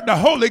she heard the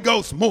Holy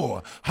Ghost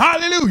more.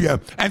 Hallelujah.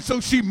 And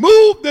so she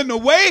moved in the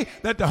way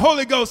that the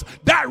Holy Ghost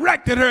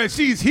directed her. And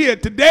she's here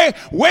today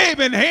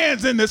waving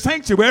hands in the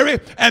sanctuary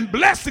and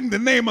blessing the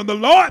name of the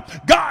Lord.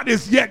 God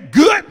is yet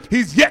good.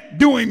 He's yet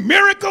doing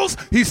miracles.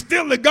 He's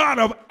still the God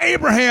of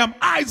Abraham,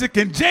 Isaac,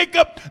 and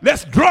Jacob.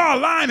 Let's draw a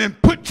line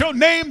and put your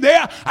name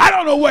there. I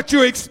don't know what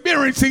you're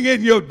experiencing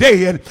in your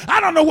day, and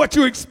I don't know what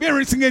you're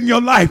experiencing in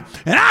your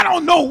life, and I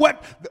don't know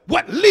what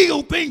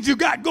legal things you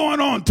got going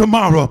on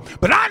tomorrow.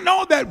 But I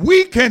know that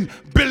we can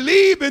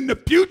believe in the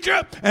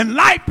future, and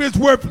life is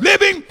worth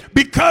living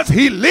because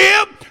he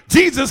lived.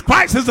 Jesus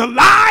Christ is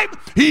alive.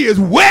 He is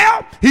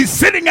well. He's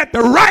sitting at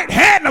the right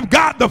hand of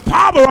God the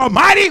Father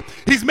Almighty.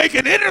 He's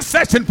making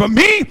intercession for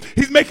me.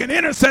 He's making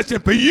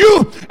intercession for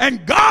you.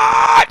 And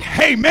God,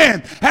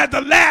 amen, has the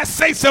last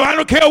say so. I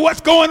don't care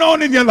what's going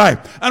on in your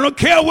life. I don't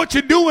care what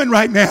you're doing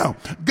right now.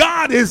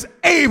 God is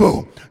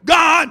able.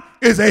 God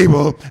is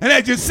able. And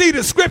as you see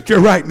the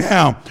scripture right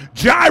now,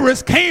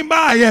 Jairus came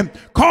by and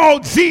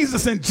called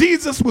Jesus, and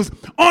Jesus was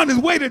on his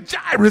way to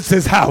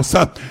Jairus' house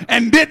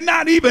and did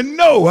not even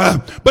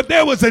know, but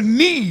there was a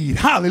need.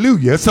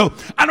 Hallelujah. So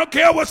I don't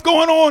care what's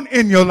going on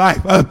in your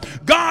life.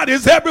 God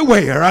is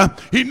everywhere.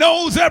 He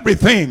knows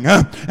everything.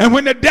 And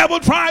when the devil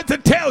tries to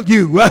tell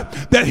you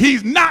that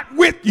he's not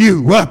with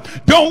you,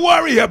 don't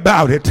worry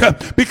about it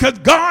because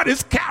God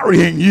is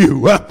carrying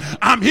you.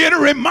 I'm here to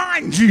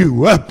remind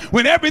you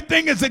when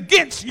everything is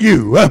against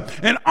you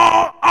and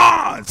all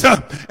odds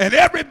and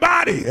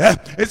everybody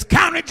is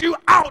counted you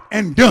out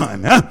and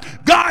done,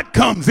 God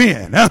comes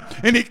in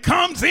and he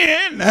comes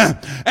in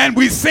and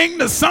we sing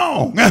the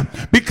song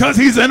because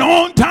he's an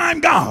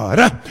on-time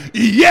God.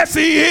 Yes,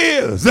 he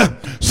is.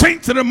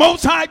 Saints of the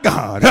Most High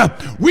God,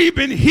 we've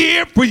been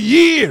here for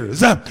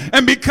years,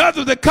 and because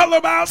of the color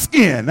of our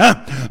skin,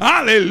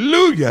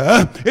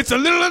 hallelujah, it's a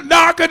little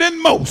darker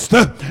than most,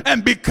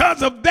 and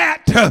because of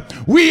that,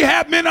 we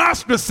have been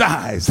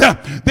ostracized.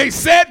 They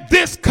said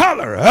this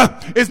color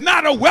is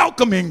not a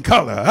welcoming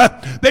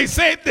color. They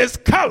said this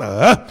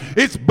color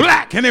is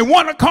black, and they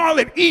want to call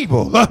it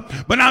evil,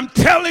 but I'm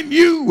telling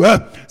you,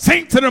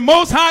 saints of the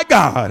Most High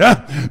God,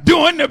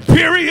 during the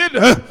period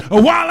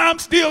while I'm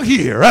still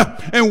here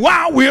and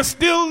while we're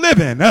still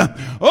living, I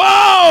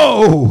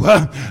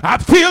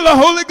feel the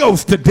Holy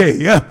Ghost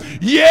today.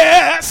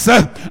 Yes,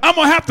 I'm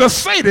going to have to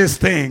say this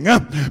thing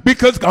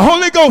because the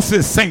Holy Ghost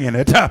is saying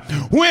it.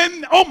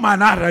 When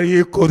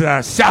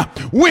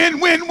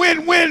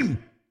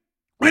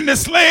the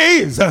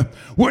slaves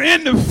were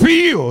in the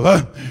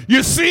field,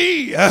 you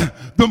see,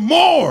 the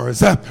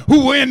Moors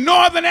who were in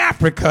northern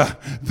Africa,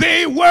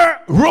 they were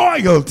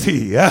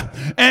royalty,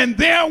 and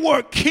there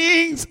were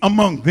kings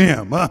among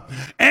them.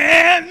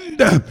 And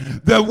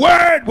the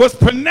word was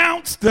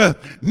pronounced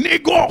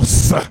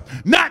negos,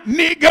 not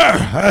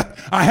nigger.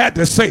 I had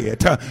to say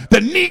it.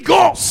 The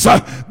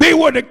negos, they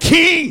were the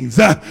kings.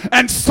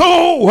 And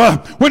so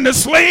when the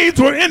slaves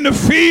were in the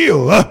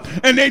field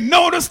and they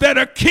noticed that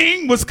a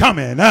king was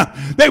coming,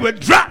 they would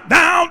drop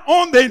down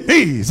on their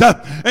knees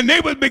and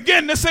they would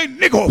begin to say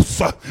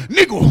nigos,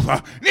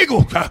 nigos,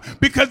 nigos,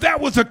 because that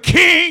was a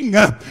king.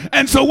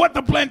 And so what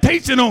the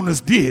plantation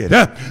owners did,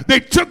 they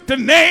took the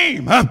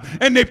name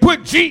and they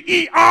put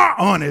G-E-R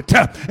on it,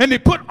 and they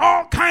put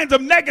all kinds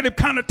of negative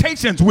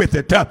connotations with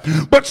it.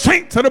 But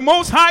saints of the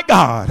Most High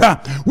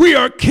God, we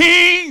are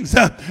kings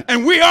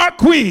and we are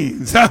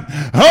queens.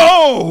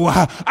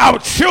 Our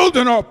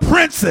children are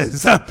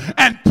princes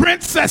and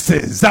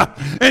princesses,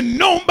 and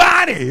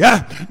nobody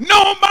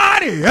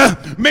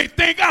may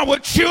think our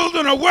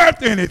children are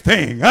worth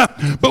anything,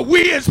 but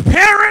we as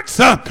parents,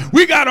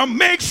 we got to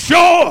make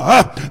sure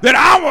that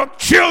our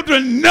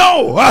children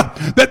know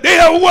that they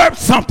are worth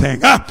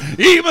something,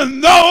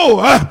 even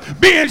though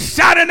being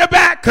shot in the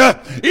back,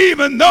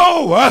 even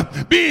though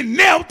being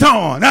knelt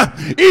on,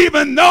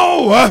 even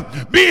though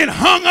being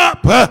hung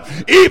up,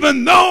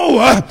 even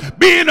though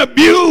being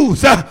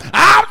abused.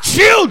 Our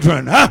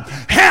children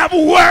have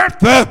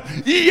worth.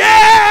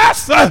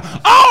 Yes.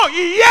 Oh,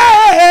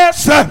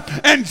 yes.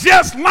 And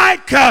just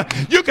like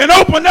you can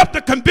open up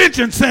the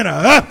convention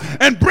center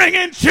and bring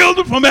in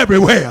children from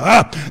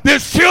everywhere,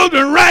 there's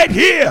children right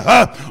here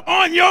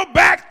on your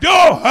back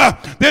door.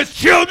 There's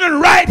children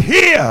right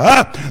here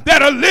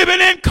that are living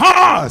in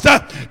cars.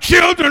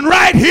 Children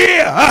right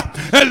here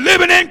that are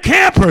living in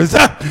campers.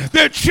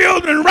 There are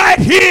children right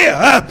here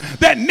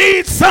that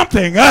need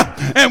something.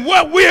 And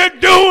what we're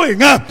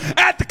doing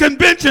at the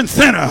convention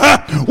center,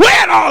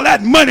 where'd all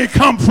that money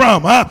come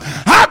from?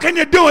 How can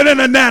you do it in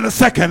a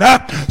nanosecond?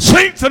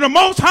 Saints of the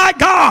Most High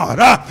God,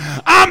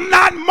 I'm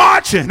not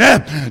marching.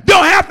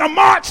 Don't have to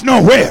march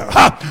nowhere.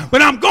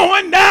 But I'm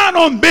going down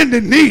on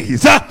bending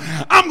knees.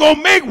 I'm going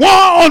to make war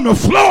on the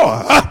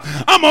floor.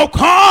 I'm going to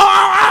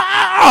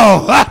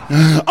call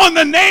on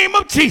the name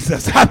of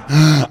Jesus.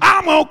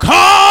 I'm going to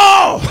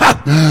call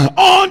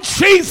on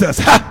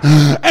Jesus.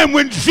 And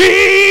when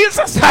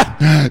Jesus,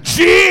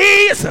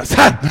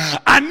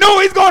 I know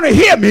he's going to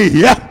hear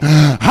me.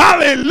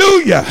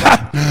 Hallelujah.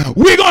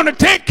 We're going to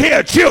take care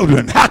of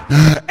children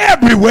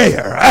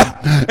everywhere.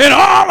 And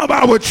all of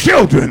our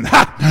children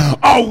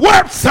are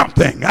worth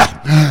something.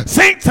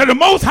 Saints of the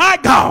Most High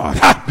God,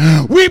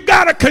 we've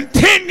got to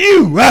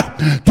continue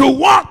to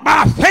walk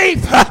by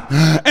faith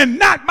and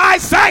not by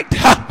sight.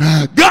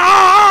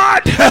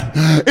 God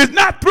is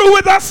not through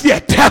with us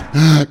yet.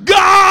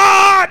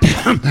 God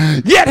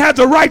yet has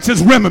a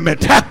righteous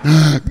remnant.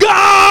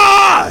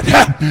 God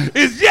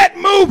is yet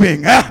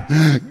moving.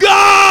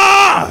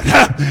 God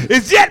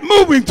is yet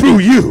moving through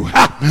you.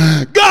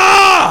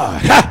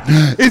 God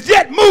is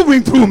yet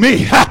moving through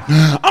me.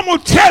 I'm going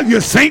to tell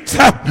you, saints,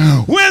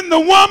 when the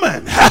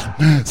woman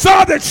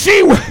saw that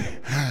she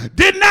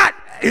did not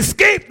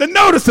escape the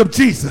notice of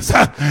Jesus,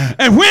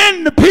 and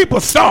when the people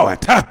saw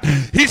it,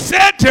 he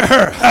said to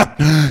her,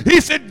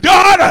 he said,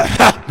 daughter,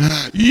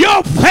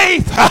 your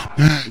faith,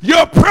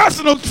 your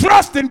personal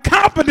trust and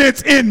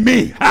confidence in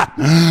me.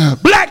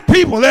 Black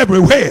people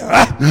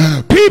everywhere,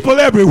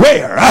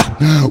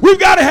 we've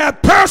got to have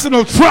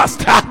personal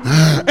trust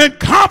and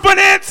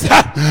confidence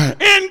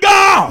in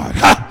God.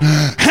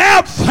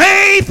 Have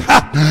faith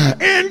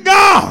in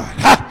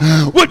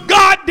God. What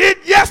God did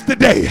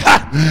yesterday,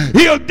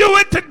 he'll do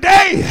it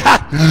today.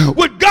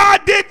 What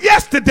God did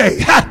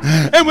yesterday,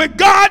 and what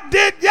God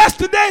did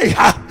yesterday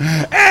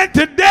and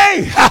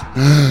today,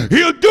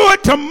 he'll do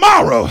it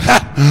tomorrow.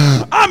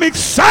 I'm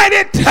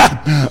excited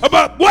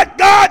about what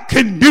God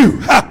can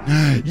do.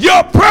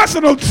 Your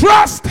personal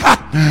trust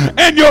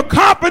and your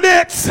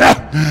confidence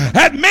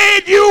have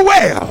made you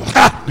well.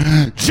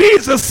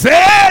 Jesus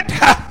said,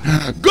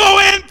 go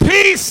in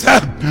peace,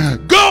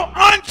 go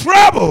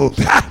untroubled,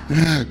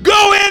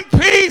 go in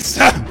peace,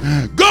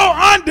 go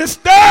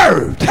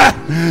undisturbed,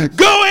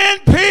 go in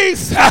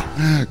peace,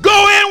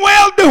 go in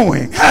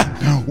well-doing.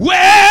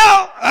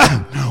 Well,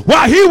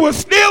 while he was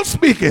still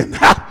speaking,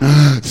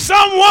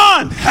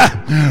 someone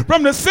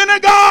from the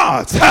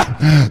synagogues,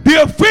 the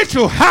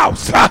official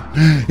house,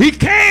 he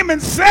came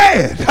and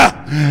said,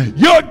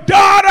 your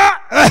daughter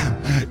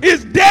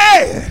is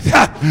dead.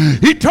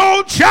 He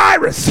told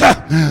Jairus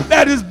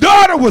that his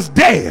daughter was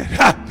dead.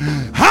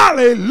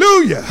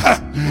 Hallelujah.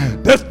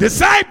 The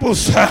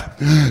disciples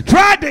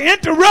tried to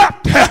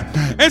interrupt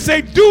and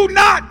say, do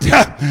not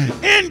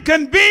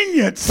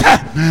inconvenience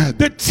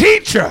the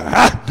teacher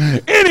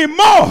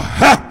anymore.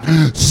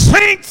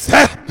 Saints,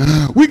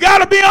 we got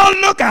to be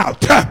on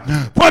lookout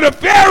for the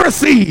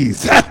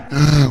Pharisees.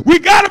 We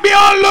got to be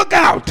on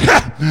lookout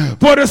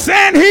for the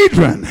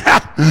Sanhedrin.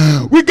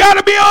 We got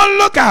to be on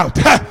lookout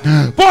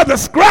for the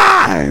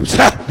scribes.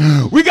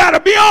 We got to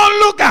be on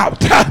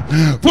lookout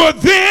for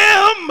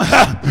them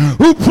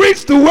who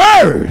preach the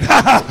word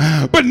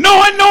but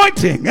no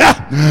anointing.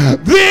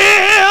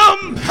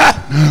 Them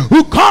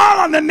who call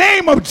on the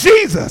name of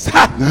Jesus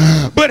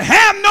but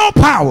have no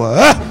power.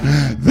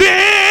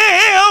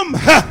 Them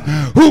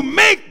who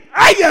make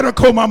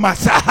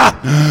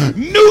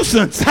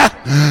nuisance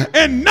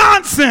and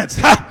nonsense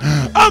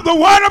of the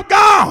word of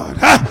God.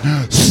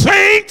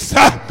 Saints,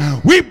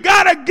 we've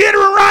got to get it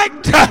right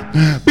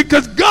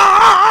because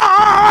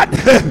God,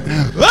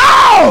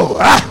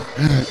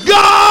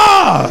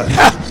 God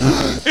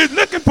is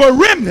looking for a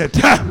remnant.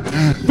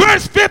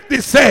 Verse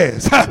 50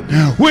 says,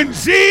 when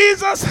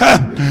Jesus,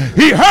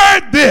 he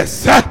heard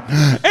this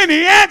and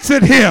he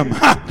answered him,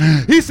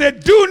 he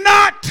said, do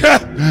not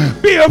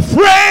be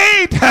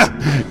afraid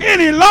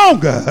any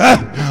longer.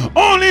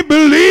 Only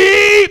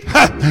believe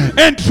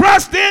and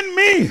trust in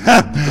me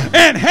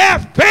and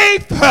have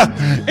faith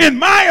in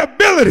my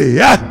ability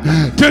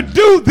to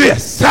do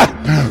this.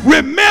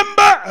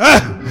 Remember,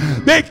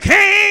 they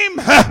came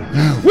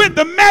with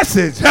the message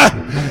message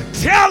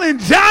telling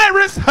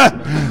Jairus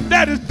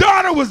that his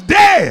daughter was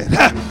dead.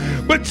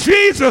 But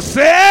Jesus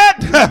said,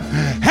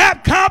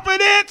 have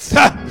confidence,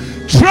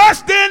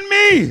 trust in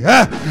me.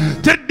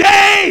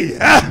 Today,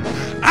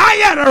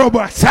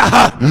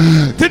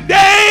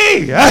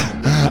 today,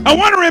 I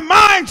want to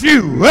remind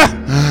you,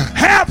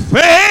 have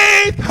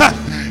faith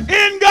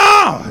in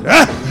God.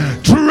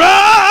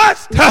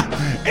 Trust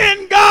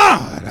in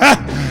God.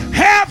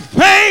 Have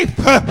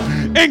faith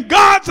in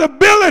God's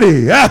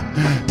ability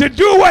to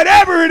do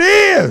whatever it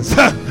is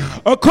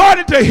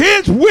according to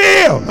his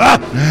will,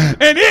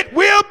 and it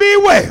will be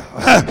well.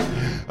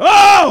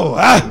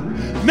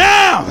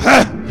 Now,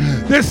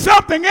 there's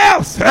something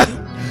else.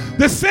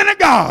 The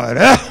synagogue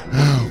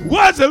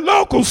was a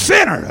local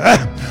center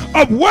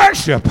of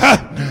worship.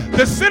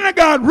 The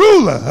synagogue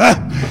ruler,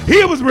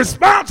 he was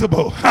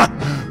responsible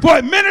for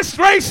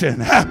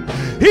administration.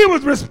 He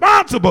was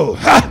responsible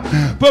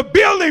for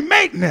building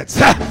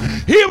maintenance.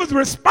 He was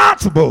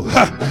responsible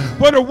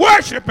for the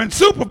worship and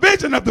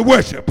supervision of the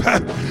worship.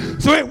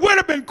 So it would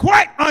have been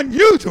quite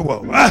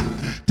unusual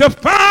to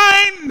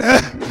find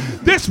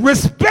this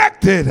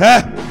respected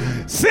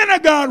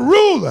synagogue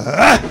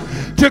ruler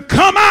to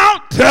come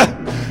out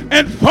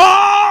and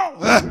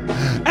fall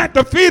at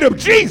the feet of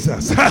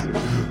Jesus,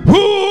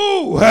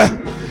 who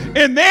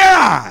in their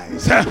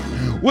eyes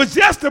was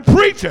just a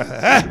preacher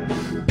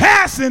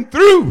passing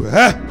through.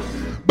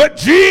 But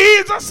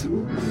Jesus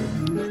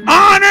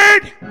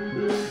honored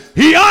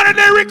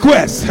their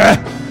request.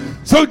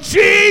 So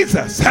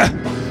Jesus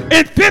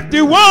in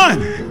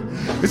 51,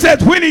 it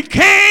says, when he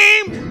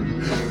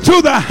came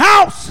to the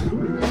house,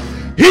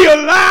 he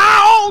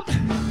allowed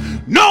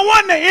no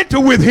one to enter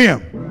with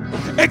him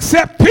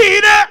except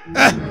Peter,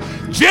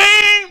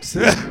 James,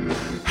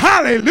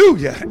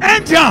 hallelujah,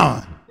 and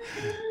John,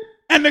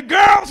 and the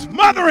girl's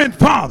mother and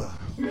father.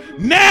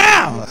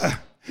 Now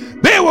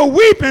they were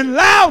weeping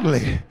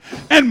loudly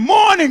and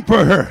mourning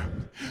for her.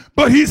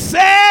 But he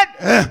said,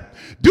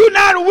 do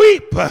not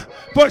weep,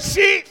 for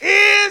she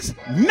is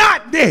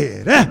not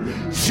dead.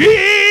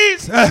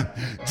 She's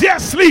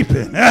just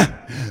sleeping.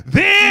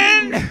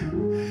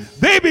 Then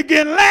they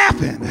began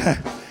laughing.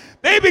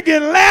 They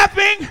began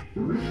laughing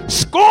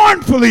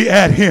scornfully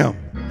at him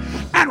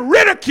and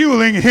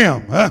ridiculing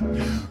him.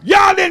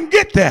 Y'all didn't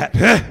get that.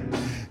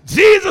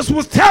 Jesus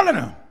was telling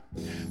them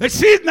that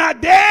she's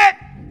not dead.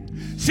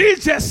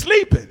 She's just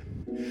sleeping.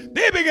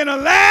 They began to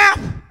laugh,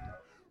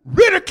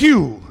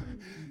 ridicule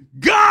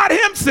God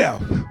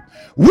himself.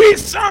 We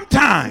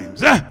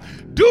sometimes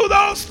do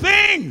those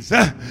things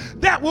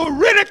that will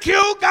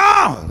ridicule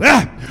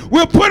God.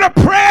 We'll put a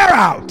prayer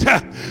out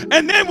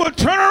and then we'll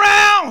turn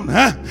around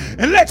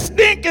and let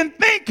stinking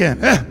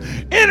thinking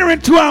enter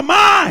into our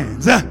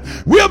minds.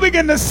 We'll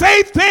begin to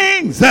say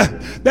things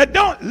that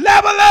don't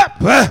level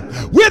up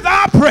with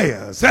our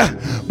prayers.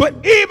 But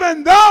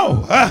even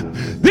though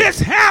this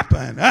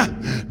happened,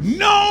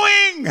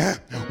 knowing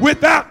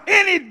without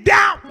any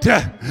doubt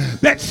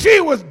that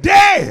she was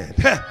dead,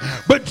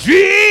 but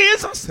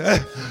Jesus,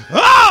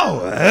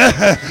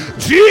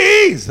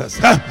 Jesus,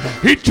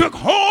 he took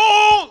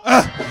hold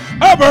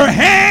of her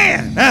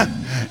hand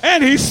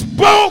and he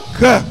spoke,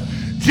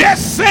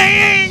 just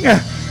saying,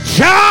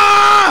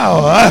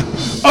 child,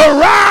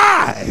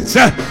 arise,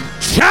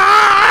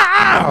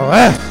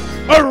 child,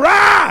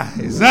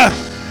 arise.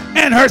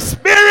 And her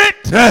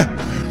spirit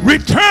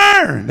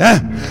returned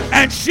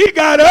and she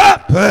got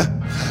up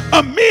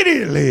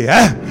immediately,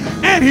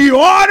 and he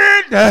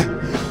ordered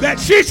that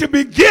she should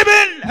be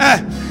given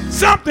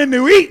something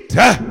to eat.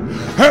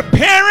 Her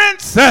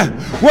parents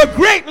were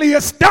greatly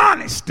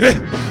astonished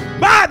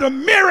by the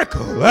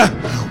miracle.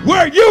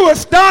 Were you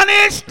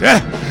astonished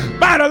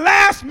by the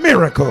last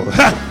miracle?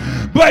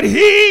 But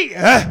he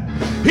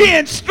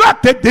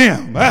instructed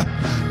them.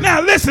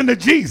 Now listen to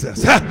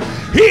Jesus.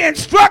 He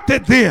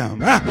instructed them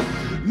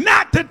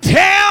not to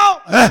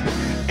tell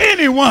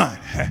anyone.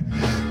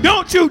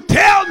 Don't you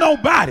tell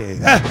nobody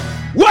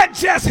what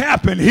just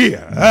happened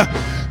here.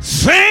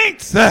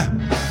 Saints,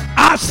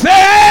 I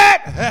said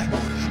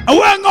I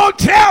wasn't going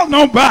to tell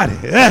nobody,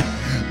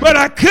 but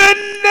I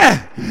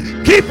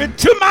couldn't keep it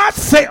to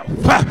myself.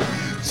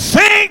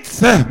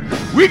 Saints,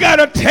 we got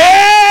to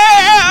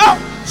tell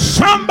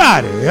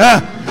somebody.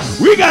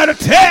 We got to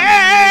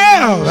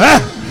tell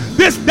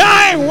this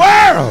dying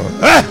world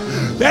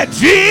that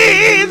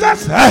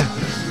Jesus,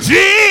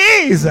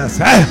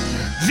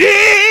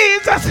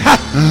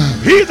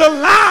 he's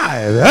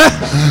alive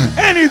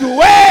and he's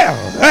well.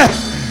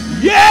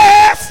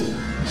 Yes.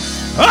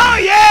 Oh,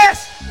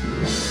 yes.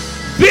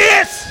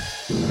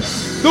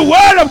 The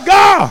word of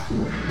God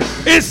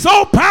is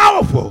so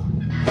powerful.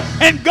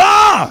 And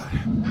God,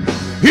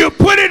 he'll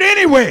put it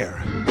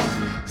anywhere.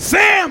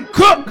 Sam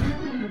Cooke,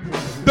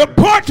 The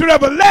Portrait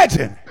of a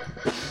Legend,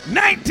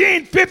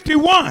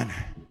 1951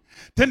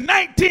 to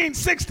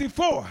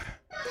 1964.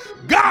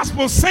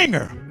 Gospel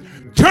singer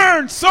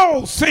turned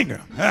soul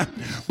singer.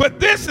 But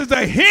this is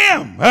a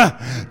hymn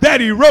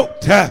that he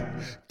wrote.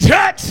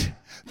 Touch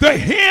the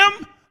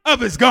hem of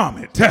his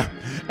garment.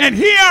 And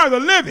here are the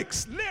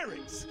lyrics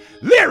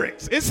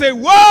lyrics. It said,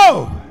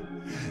 whoa,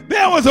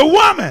 there was a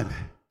woman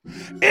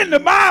in the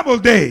Bible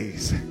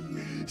days.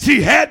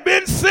 She had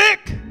been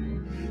sick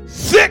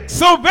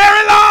so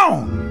very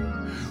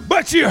long,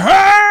 but she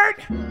heard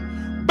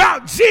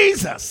about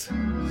Jesus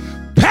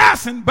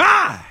passing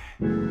by.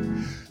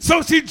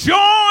 So she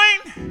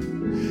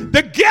joined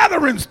the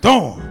gathering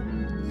storm.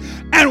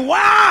 And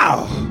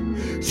while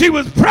she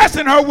was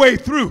pressing her way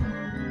through,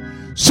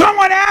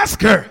 someone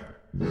asked her,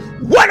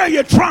 what are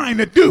you trying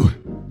to do?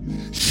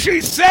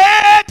 She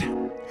said,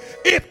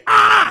 if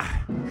I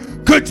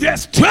could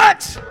just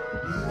touch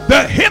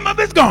the hem of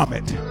his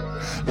garment,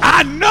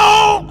 I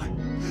know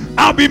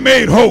I'll be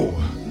made whole.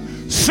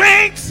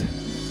 Saints,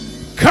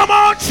 come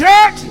on,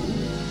 church.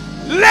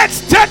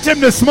 Let's touch him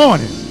this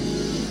morning.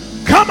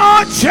 Come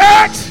on,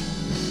 church.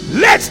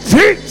 Let's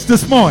teach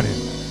this morning.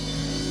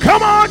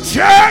 Come on,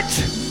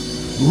 church.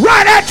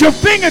 Right at your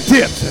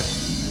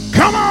fingertips.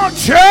 Come on,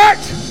 church.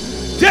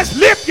 Just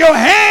lift your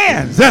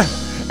hands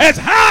as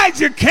high as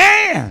you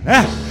can.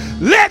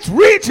 Let's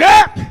reach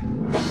up.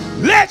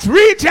 Let's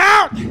reach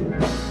out.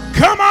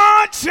 Come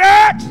on,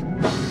 church.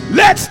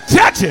 Let's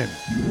touch him.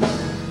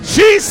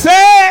 She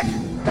said,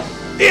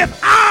 if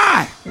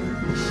I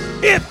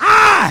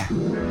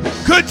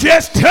could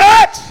just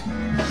touch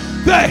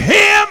the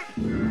hem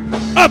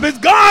of his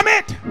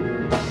garment,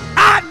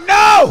 I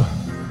know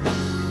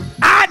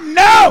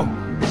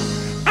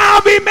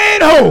I'll be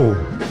made whole.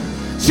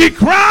 She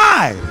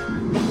cried,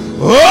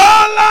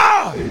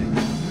 oh Lord,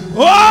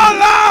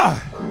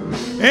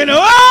 and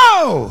oh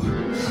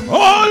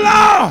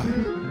Lord,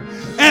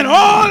 and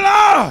oh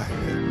Lord,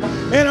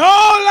 and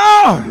oh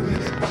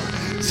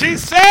Lord. She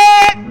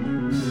said,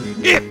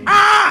 if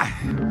I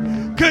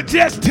could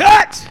just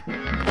touch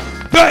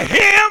the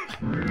hem,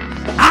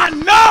 I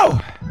know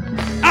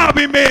I'll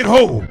be made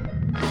whole.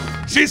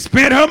 She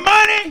spent her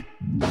money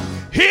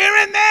here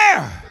and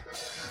there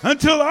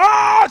until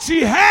all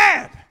she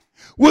had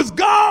was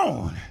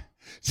gone.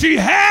 She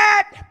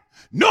had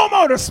no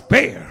more to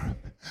spare.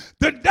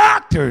 The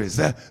doctors,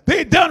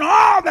 they done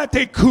all that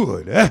they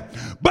could,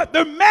 but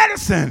the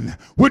medicine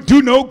would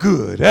do no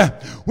good.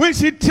 When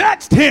she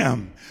touched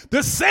him,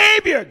 the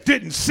Savior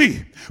didn't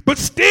see, but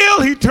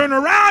still he turned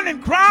around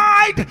and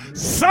cried,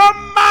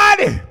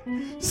 somebody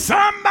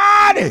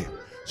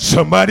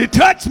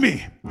touch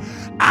me.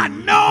 I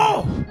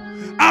know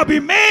I'll be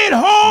made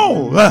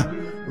whole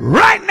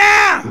right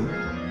now.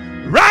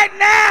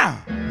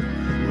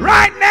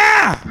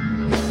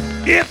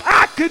 If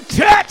I could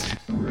touch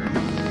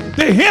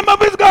the hem of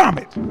his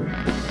garment,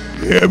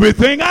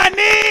 everything I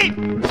need,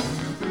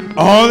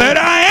 all that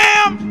I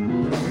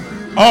am,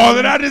 all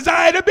that I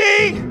desire to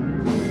be,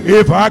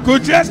 if I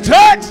could just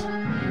touch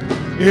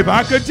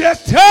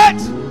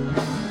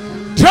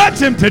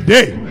him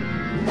today.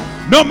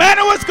 No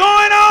matter what's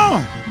going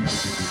on,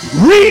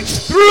 reach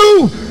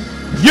through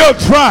your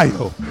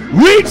trial,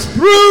 reach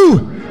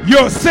through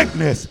your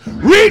sickness,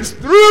 reach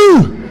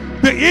through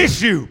the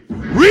issue,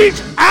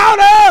 reach out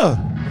of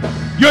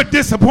your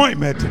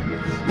disappointment,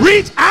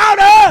 reach out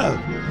of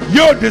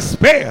your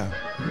despair,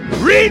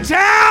 reach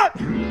out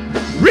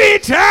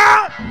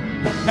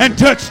and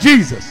touch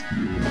Jesus.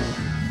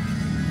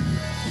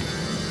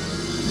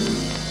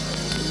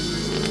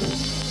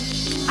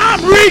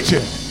 I'm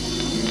reaching.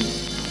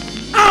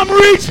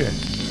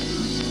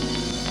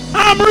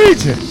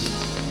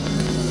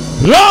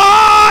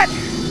 Lord,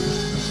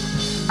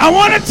 I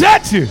want to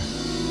touch you.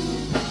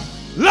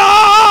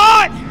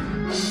 Lord,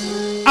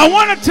 I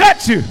want to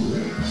touch you.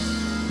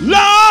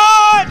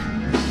 Lord,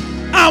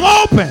 I'm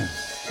open.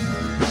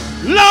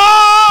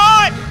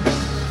 Lord,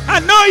 I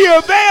know you're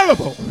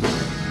available.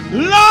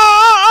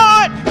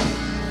 Lord,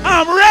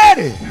 I'm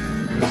ready.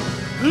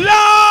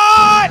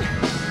 Lord,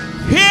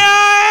 here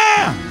I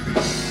am.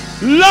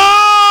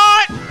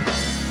 Lord,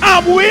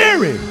 I'm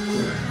weary.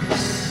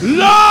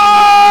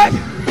 Lord,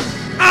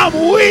 I'm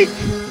weak.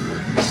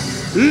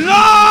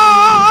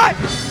 Lord,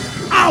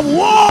 I'm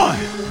worn.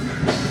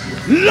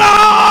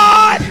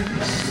 Lord,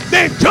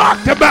 they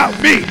talked about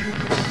me.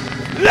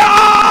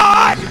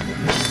 Lord,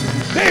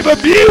 they've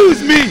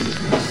abused me.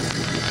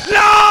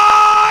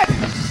 Lord,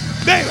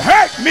 they've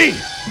hurt me.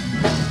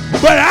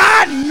 But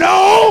I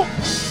know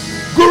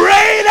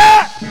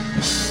greater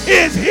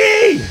is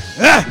he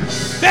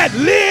that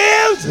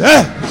lives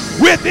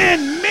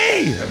within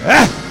me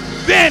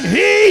than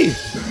he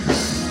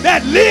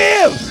that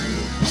lives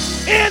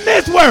in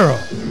this world.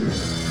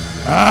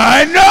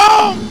 I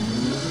know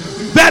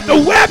that the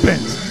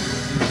weapons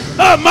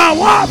of my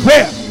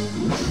warfare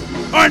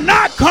are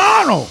not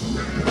carnal,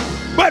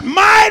 but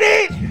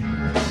mighty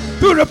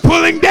through the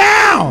pulling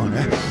down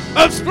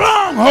of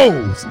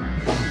strongholds.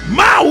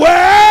 My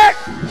word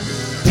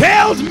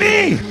tells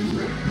me,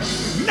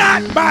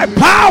 not by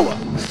power,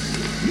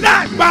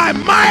 not by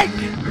might,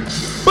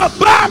 but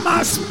by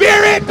my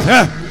spirit,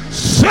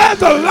 says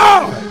the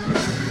Lord.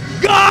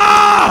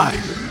 God,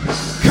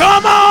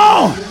 come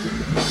on.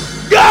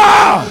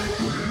 God,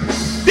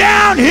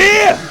 down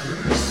here,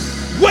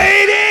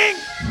 waiting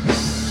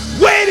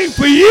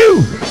for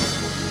you.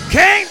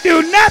 Can't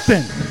do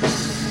nothing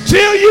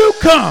till you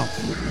come.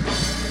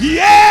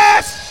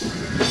 Yes,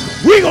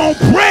 we're going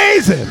to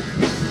praise him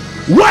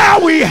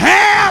while we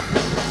have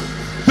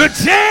the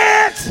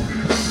chance,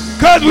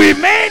 because we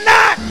may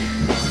not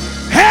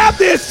have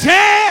this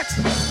chance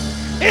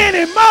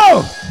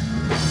anymore.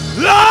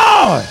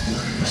 Lord,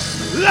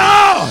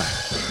 Lord,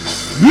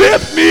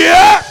 lift me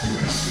up.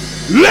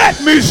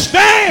 Let me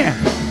stand.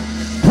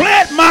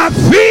 Plant my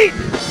feet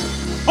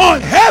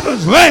on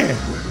heaven's land.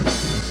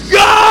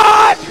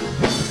 God,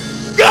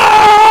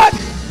 God,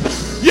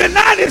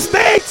 United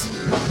States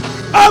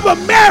of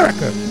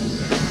America,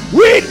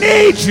 we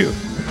need you.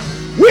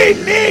 We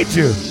need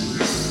you.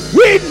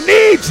 We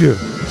need you.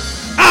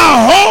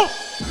 Our hope,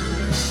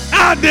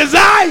 our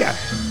desire,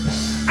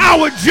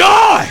 our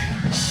joy,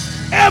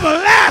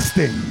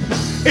 everlasting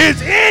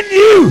is in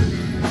you.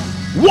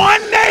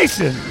 One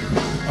nation,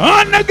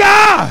 under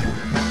God,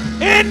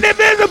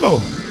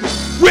 indivisible,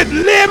 with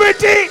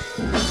liberty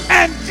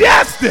and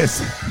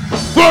justice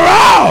for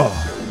all.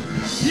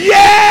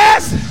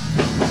 Yes,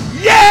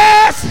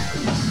 yes,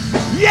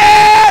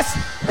 yes,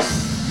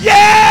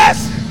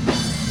 yes,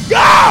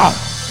 God,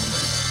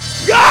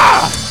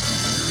 God.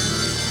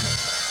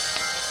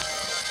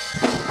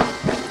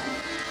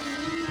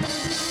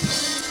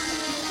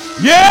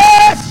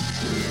 Yes,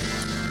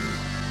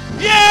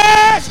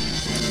 yes,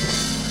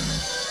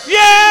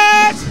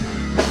 yes,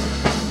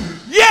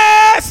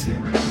 yes,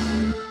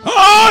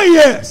 oh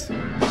yes.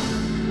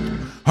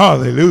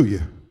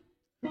 Hallelujah,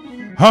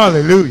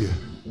 hallelujah,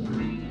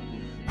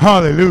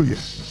 hallelujah.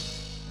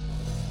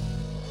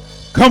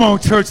 Come on,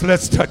 church,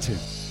 let's touch it.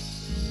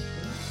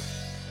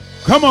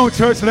 Come on,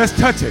 church, let's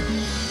touch it.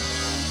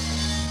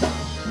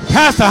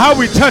 Pastor, how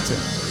we touch it?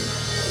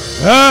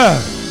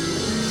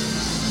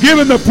 Give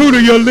him the fruit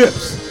of your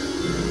lips.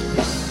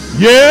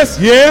 Yes,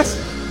 yes.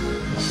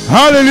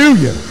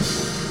 Hallelujah.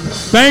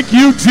 Thank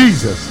you,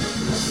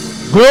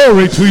 Jesus.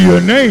 Glory to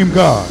your name,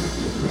 God.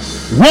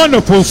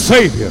 Wonderful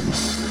Savior.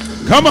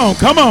 Come on,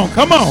 come on,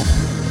 come on.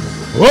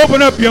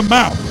 Open up your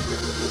mouth.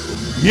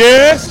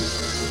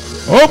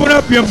 Yes. Open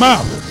up your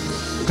mouth.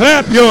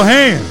 Clap your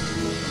hands.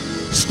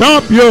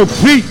 Stomp your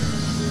feet.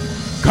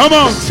 Come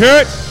on,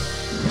 church.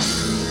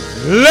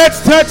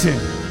 Let's touch him.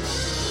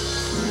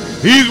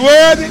 He's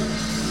worthy.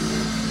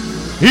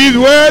 He's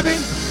worthy.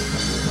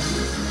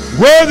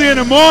 Worthy in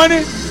the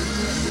morning.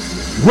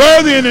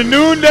 Worthy in the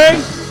noonday.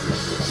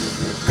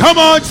 Come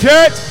on,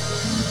 church.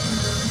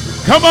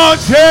 Come on,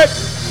 church.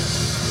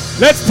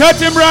 Let's touch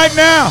him right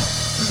now.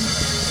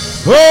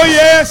 Oh,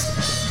 yes.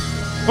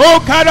 Oh,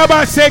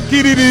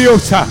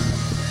 karabasekiriosa.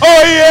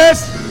 Oh,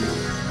 yes.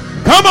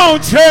 Come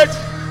on, church.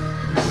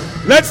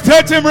 Let's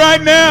touch him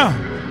right now.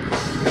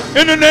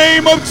 In the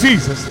name of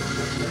Jesus.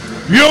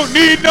 You don't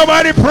need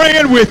nobody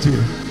praying with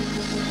you.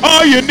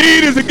 All you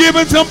need is to give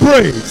him some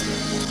praise.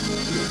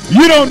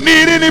 You don't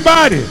need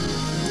anybody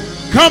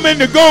coming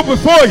to go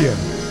before you,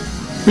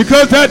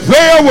 because that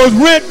veil was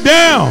rent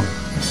down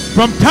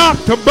from top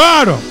to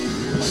bottom.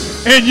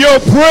 And your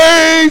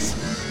praise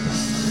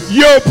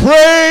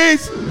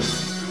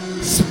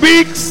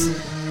speaks.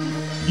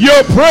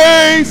 Your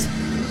praise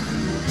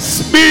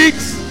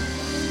speaks.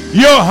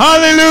 Your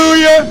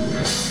hallelujah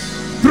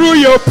through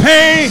your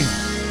pain.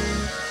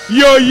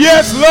 Your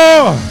yes,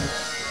 Lord,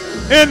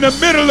 in the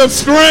middle of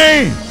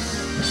strain.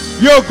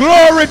 Your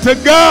glory to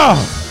God.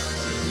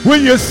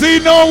 When you see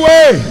no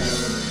way,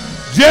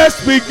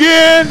 just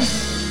begin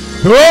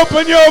to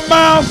open your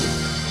mouth,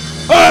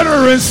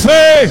 utter and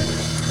say,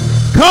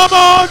 come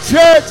on,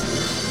 church.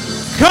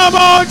 Come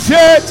on,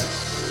 church.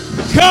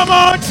 Come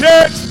on,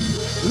 church.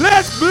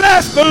 Let's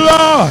bless the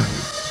Lord.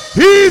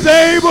 He's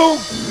able.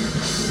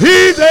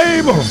 He's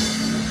able.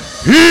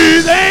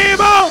 He's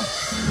able.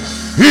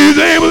 He's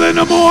able in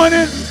the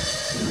morning.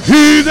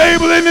 He's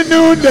able in the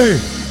noonday.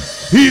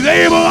 He's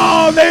able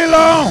all day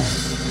long.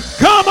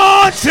 Come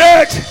on,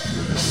 church.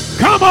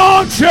 Come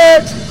on,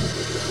 church.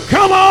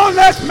 Come on,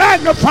 let's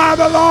magnify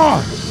the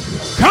Lord.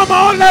 Come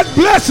on, let's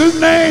bless his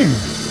name.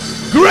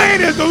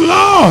 Great is the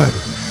Lord.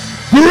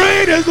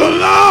 Great is the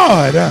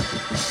Lord.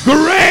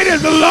 Great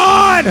is the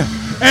Lord,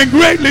 and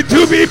greatly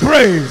to be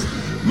praised.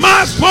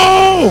 My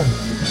soul,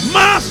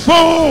 my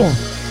soul,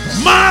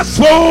 my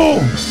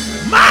soul,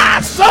 my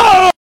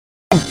soul,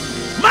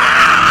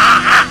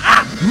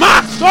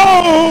 my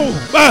soul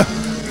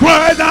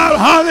cries out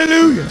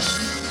hallelujah,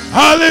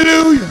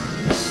 hallelujah,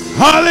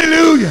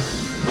 hallelujah.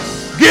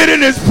 Get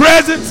in his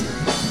presence,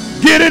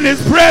 get in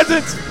his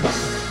presence.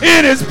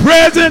 In his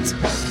presence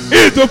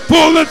is the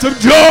fullness of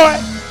joy.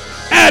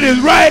 At his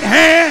right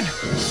hand,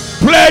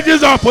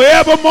 pledges are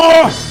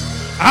forevermore.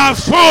 Our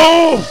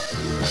soul,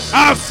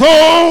 our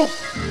soul,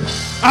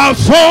 our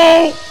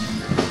soul,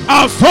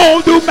 our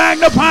soul do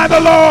magnify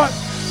the Lord.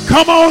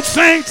 Come on,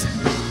 saints.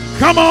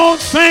 Come on,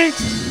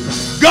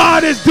 saints.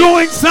 God is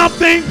doing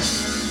something.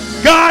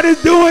 God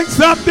is doing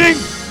something.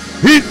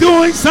 He's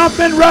doing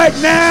something right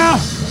now.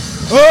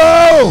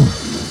 Oh,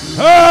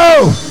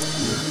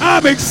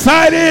 I'm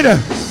excited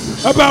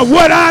about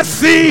what I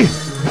see.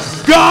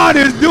 God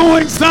is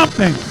doing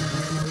something.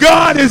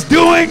 God is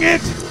doing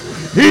it.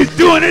 He's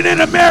doing it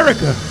in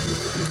America.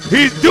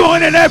 He's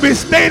doing it in every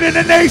state in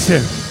the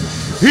nation.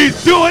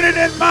 He's doing it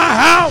in my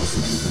house.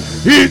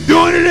 He's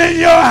doing it in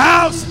your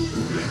house.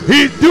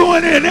 He's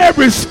doing it in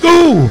every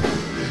school.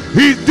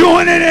 He's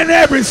doing it in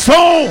every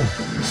soul.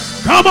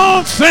 Come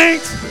on,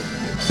 saints.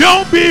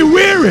 Don't be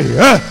weary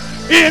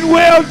in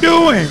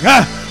well-doing,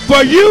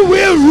 for you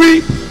will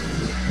reap.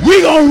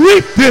 We're going to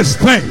reap this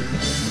thing.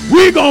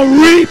 We're going to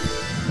reap.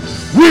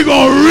 We're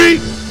going to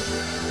reap.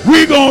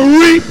 We're going to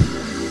reap.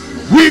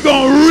 We're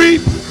going to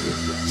reap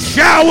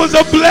showers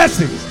of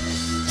blessings.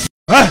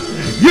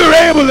 You're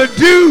able to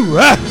do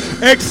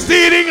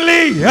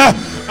exceedingly,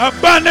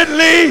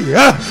 abundantly,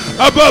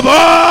 above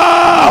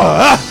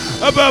all,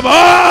 above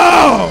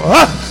all,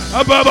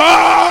 above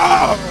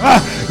all.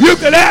 You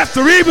could ask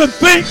or even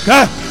think,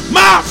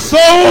 my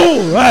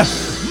soul,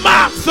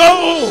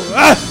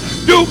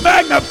 do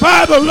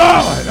magnify the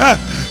Lord,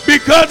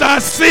 because I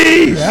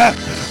see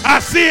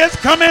it's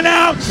coming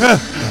out.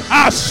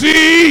 I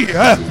see,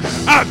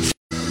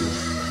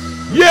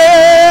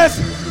 yes,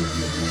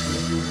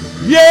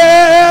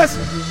 yes,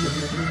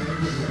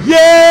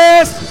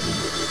 yes.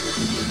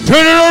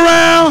 Turn it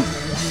around,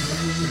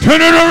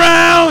 turn it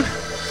around,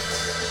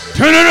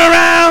 turn it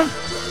around,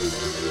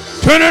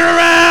 turn it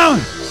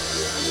around,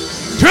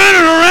 turn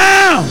it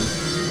around,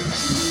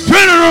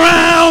 turn it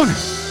around,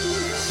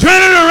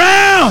 turn it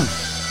around,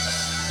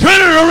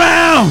 turn it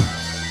around.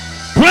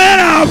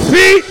 Plant our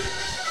feet,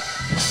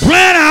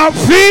 plant our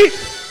feet,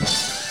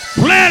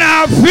 plant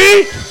our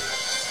feet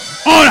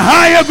on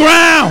higher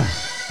ground.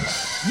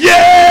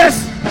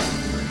 Yes.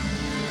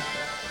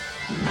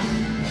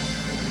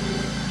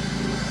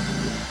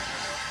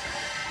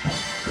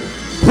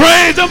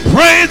 Praise him,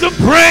 praise him,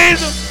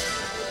 praise him.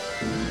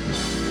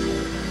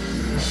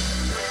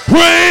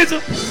 Praise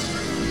him,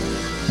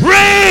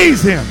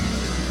 praise him.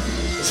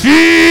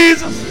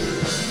 Jesus,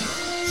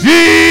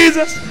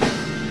 Jesus,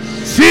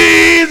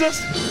 Jesus,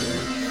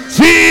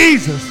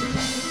 Jesus,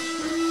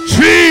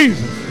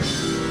 Jesus.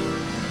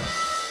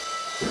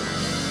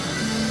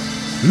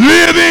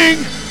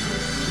 Living,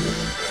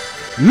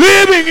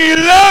 he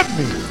loved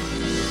me.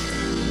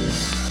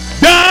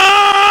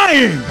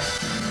 Dying,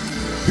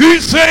 he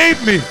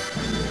saved me.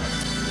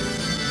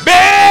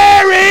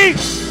 Buried,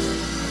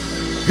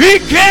 he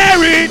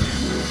carried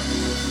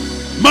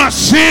my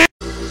sin.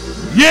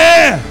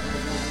 Yeah,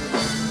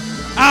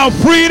 our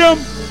freedom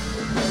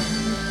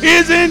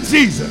is in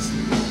Jesus.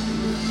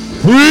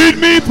 Freed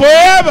me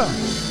forever.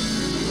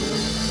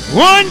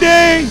 One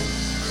day,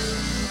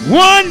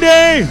 one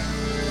day,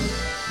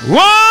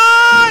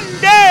 one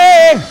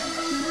day,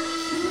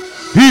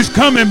 he's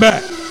coming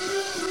back.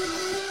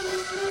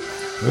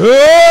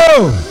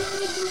 Oh,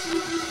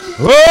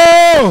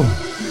 oh,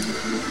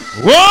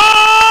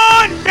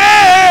 one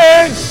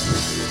day,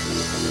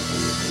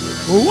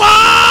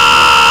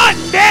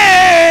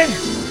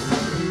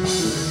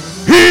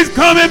 he's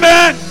coming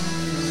back.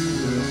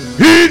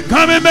 He's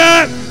coming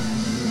back.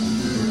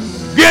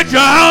 Get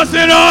your house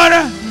in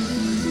order.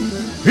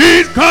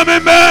 He's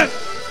coming back.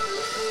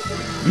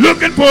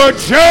 Looking for a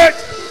church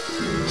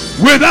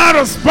without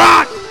a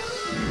spot,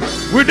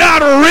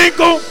 without a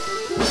wrinkle.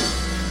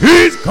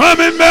 He's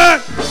coming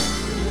back.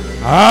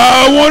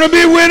 I want to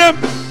be with him.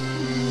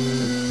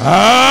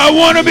 I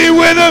want to be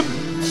with him.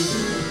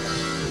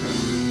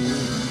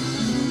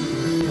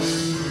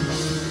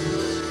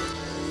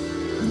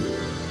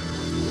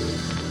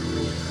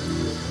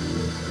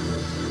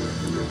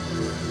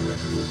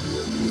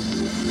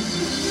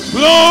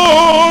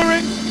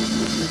 Glory,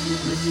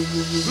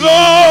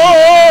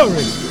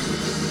 glory,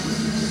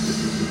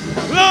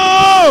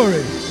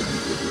 glory.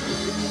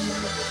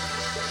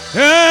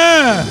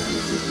 Yeah.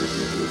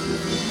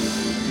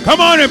 Come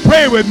on and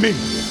pray with me.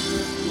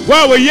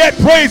 While we're yet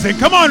praising,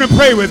 come on and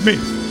pray with me.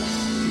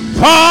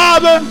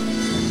 Father,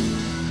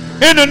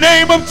 in the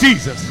name of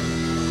Jesus,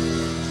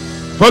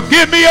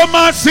 forgive me of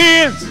my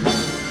sins.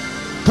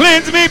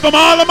 Cleanse me from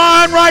all of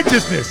my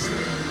unrighteousness.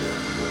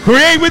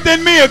 Create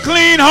within me a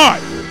clean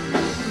heart.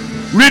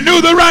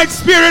 Renew the right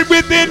spirit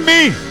within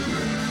me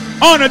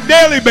on a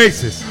daily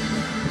basis.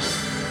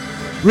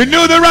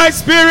 Renew the right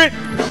spirit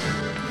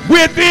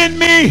within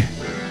me.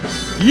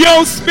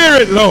 Your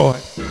spirit, Lord.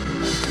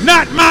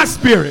 Not my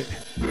spirit.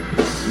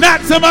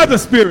 Not some other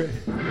spirit.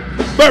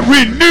 But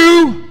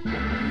renew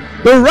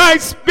the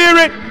right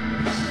spirit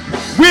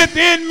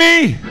within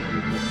me.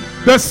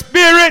 The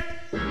spirit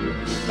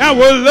that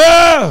will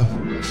love.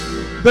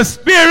 The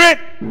spirit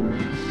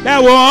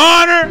that will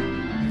honor.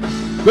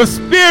 The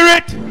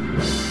spirit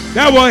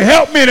that will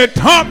help me to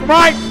talk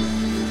right.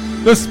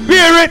 The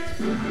spirit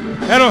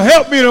that will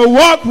help me to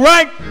walk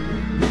right.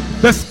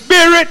 The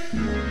spirit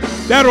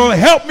that will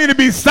help me to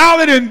be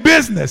solid in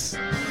business.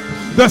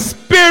 The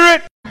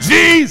spirit,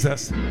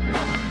 Jesus,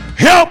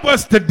 help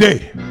us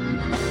today.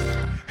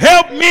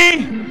 Help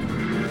me.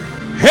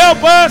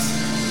 Help us.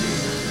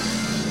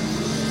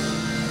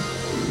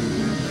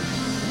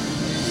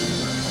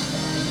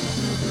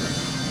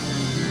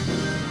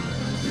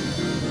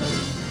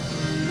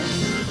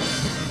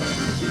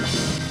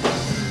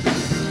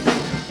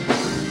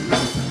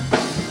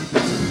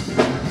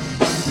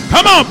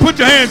 Come on, put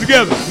your hands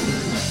together.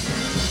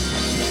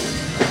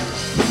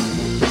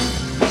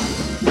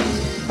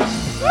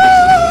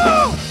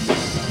 Woo!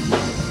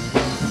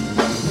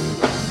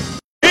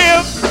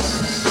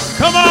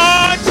 Come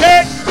on,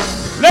 church.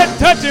 Let's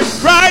touch him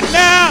right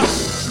now.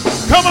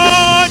 Come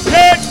on,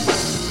 church.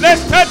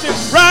 Let's touch him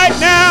right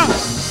now.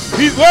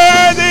 He's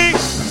worthy.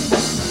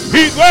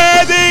 He's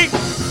worthy.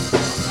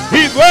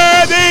 He's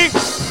worthy.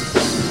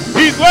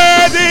 He's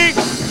worthy.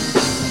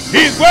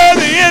 He's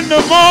worthy in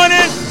the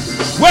morning,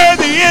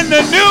 worthy in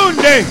the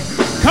noonday.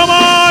 Come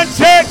on,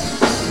 church.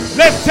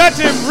 Let's touch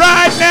him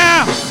right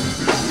now.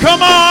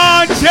 Come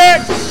on,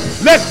 church.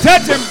 Let's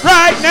touch him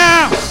right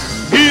now.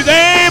 He's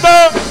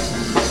able.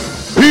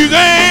 He's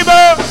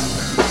able.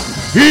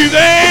 He's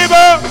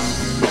able.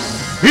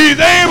 He's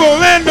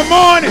able in the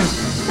morning,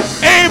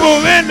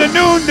 able in the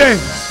noonday.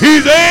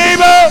 He's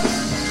able.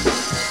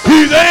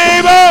 He's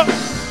able.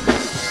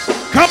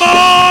 Come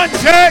on,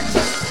 church.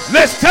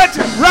 Let's touch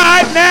him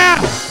right now.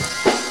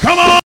 Come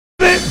on.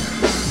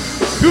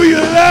 Do you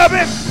love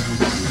him?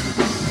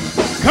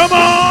 Come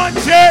on,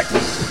 church.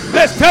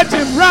 Let's touch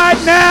him right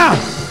now.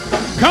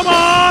 Come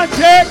on,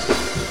 church.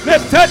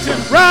 Let's touch him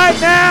right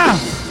now.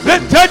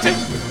 Let's touch him.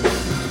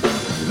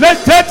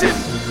 Let's touch him.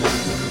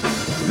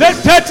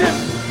 Let's touch him.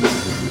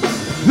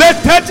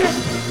 Let's touch him.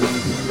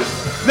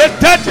 Let's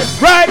touch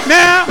him right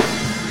now.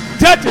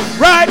 Touch him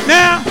right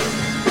now.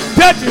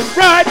 Touch him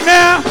right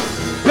now.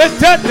 Let's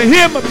touch the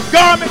hem of the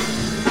garment.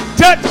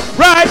 Touch it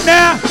right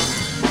now.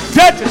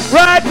 Touch it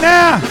right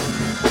now.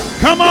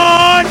 Come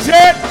on,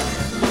 church.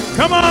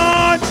 Come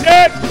on,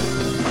 church.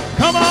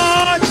 Come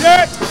on,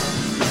 church.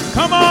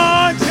 Come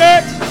on,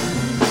 church.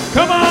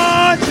 Come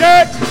on,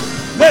 church.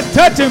 Let's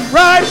touch him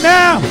right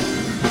now.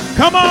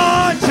 Come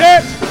on,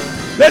 church.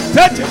 Let's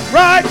touch him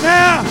right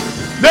now.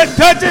 Let's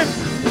touch him.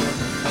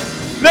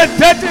 Let's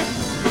touch him.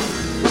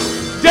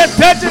 Just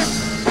touch him.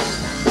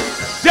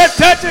 Just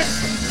touch him.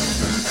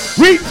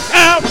 Reach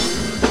out.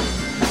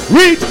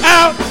 Reach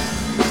out.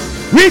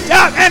 Reach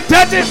out and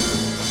touch it.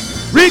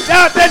 Reach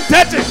out and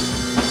touch it.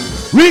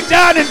 Reach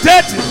out and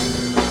touch it.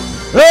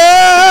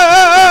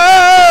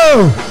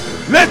 Oh!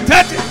 Let's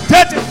touch it.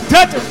 Touch it.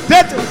 Touch it.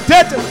 Touch it.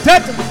 Touch it.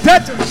 Touch it.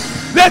 Touch it.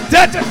 Let's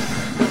touch it.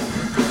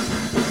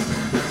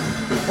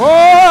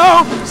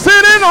 Oh, sit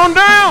it on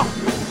down.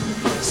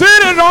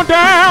 Sit it on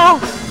down.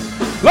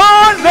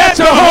 Lord, let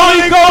your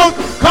Holy Ghost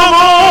come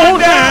on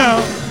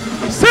down.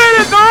 Sit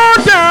it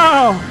on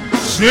down.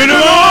 Sit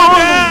it on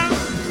down.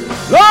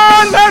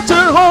 Lord, let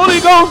your Holy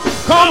Ghost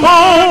come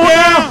on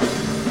down.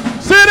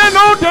 Sit it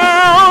on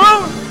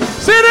down.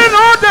 Sit it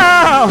on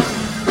down.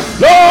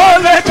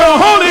 Lord, let your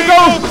Holy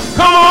Ghost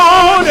come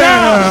on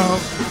down.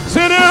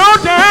 Sit it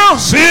on down.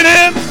 Sit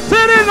it.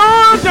 Sit it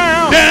on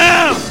down.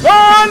 Down.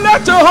 Lord,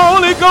 let your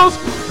Holy Ghost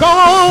come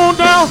on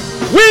down.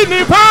 We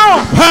need power.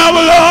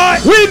 Power,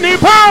 Lord. We need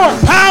power.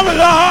 Power,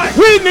 Lord.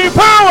 We need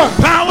power.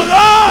 Power,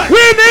 Lord.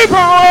 We need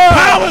power.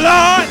 Power,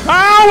 Lord.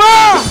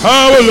 Power.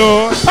 Power,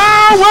 Lord.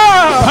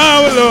 Power.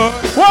 Power, Lord.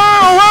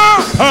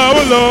 Power.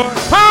 Power, Lord.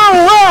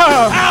 Power.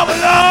 Power,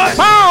 Lord.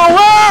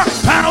 Power.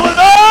 Power,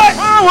 Lord.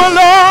 Power,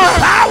 Lord.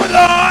 Power,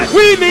 Lord.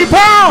 We need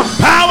power.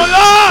 Power,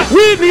 Lord.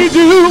 We need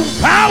you.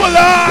 Power,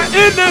 Lord.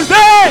 In this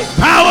day.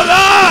 Power,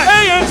 Lord.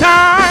 Day and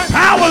time.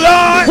 Power,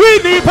 Lord. We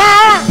need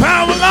power.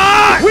 Power,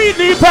 Lord. We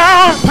need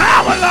power.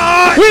 Power,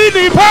 Lord. We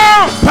need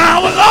power.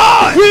 Power,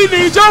 Lord. We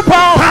need your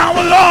power.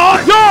 Power, Lord.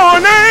 Your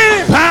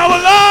name Power,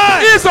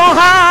 Lord. is on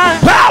high.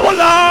 Power,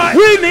 Lord.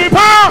 We need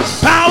power.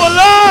 Power,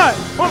 Lord.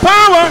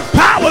 Power.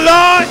 Power,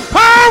 Lord.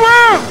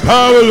 Power.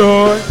 Power,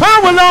 Lord.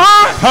 Power,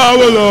 Lord.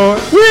 Power, Lord.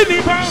 We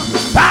need power.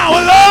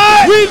 Power,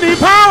 Lord. We need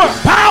power.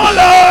 Power,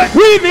 Lord.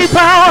 We need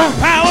power.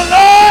 Power,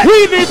 Lord.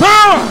 We need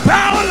power.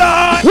 Power,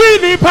 Lord. We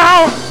need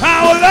power.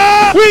 Power,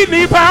 Lord. We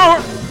need power.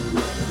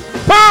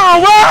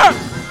 Power.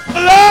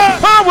 Lord.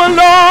 Power,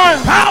 Lord.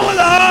 Power,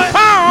 Lord.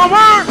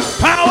 Power.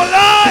 Power,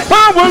 Lord.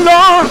 Power,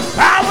 Lord.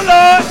 Power,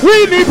 Lord.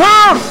 We need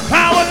power.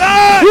 Power,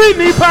 Lord. We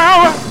need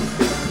power.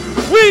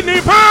 We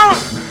need power.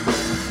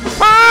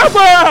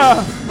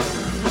 Power.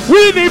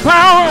 We need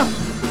power.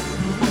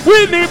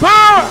 We need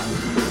power.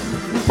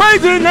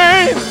 Praise His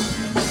name.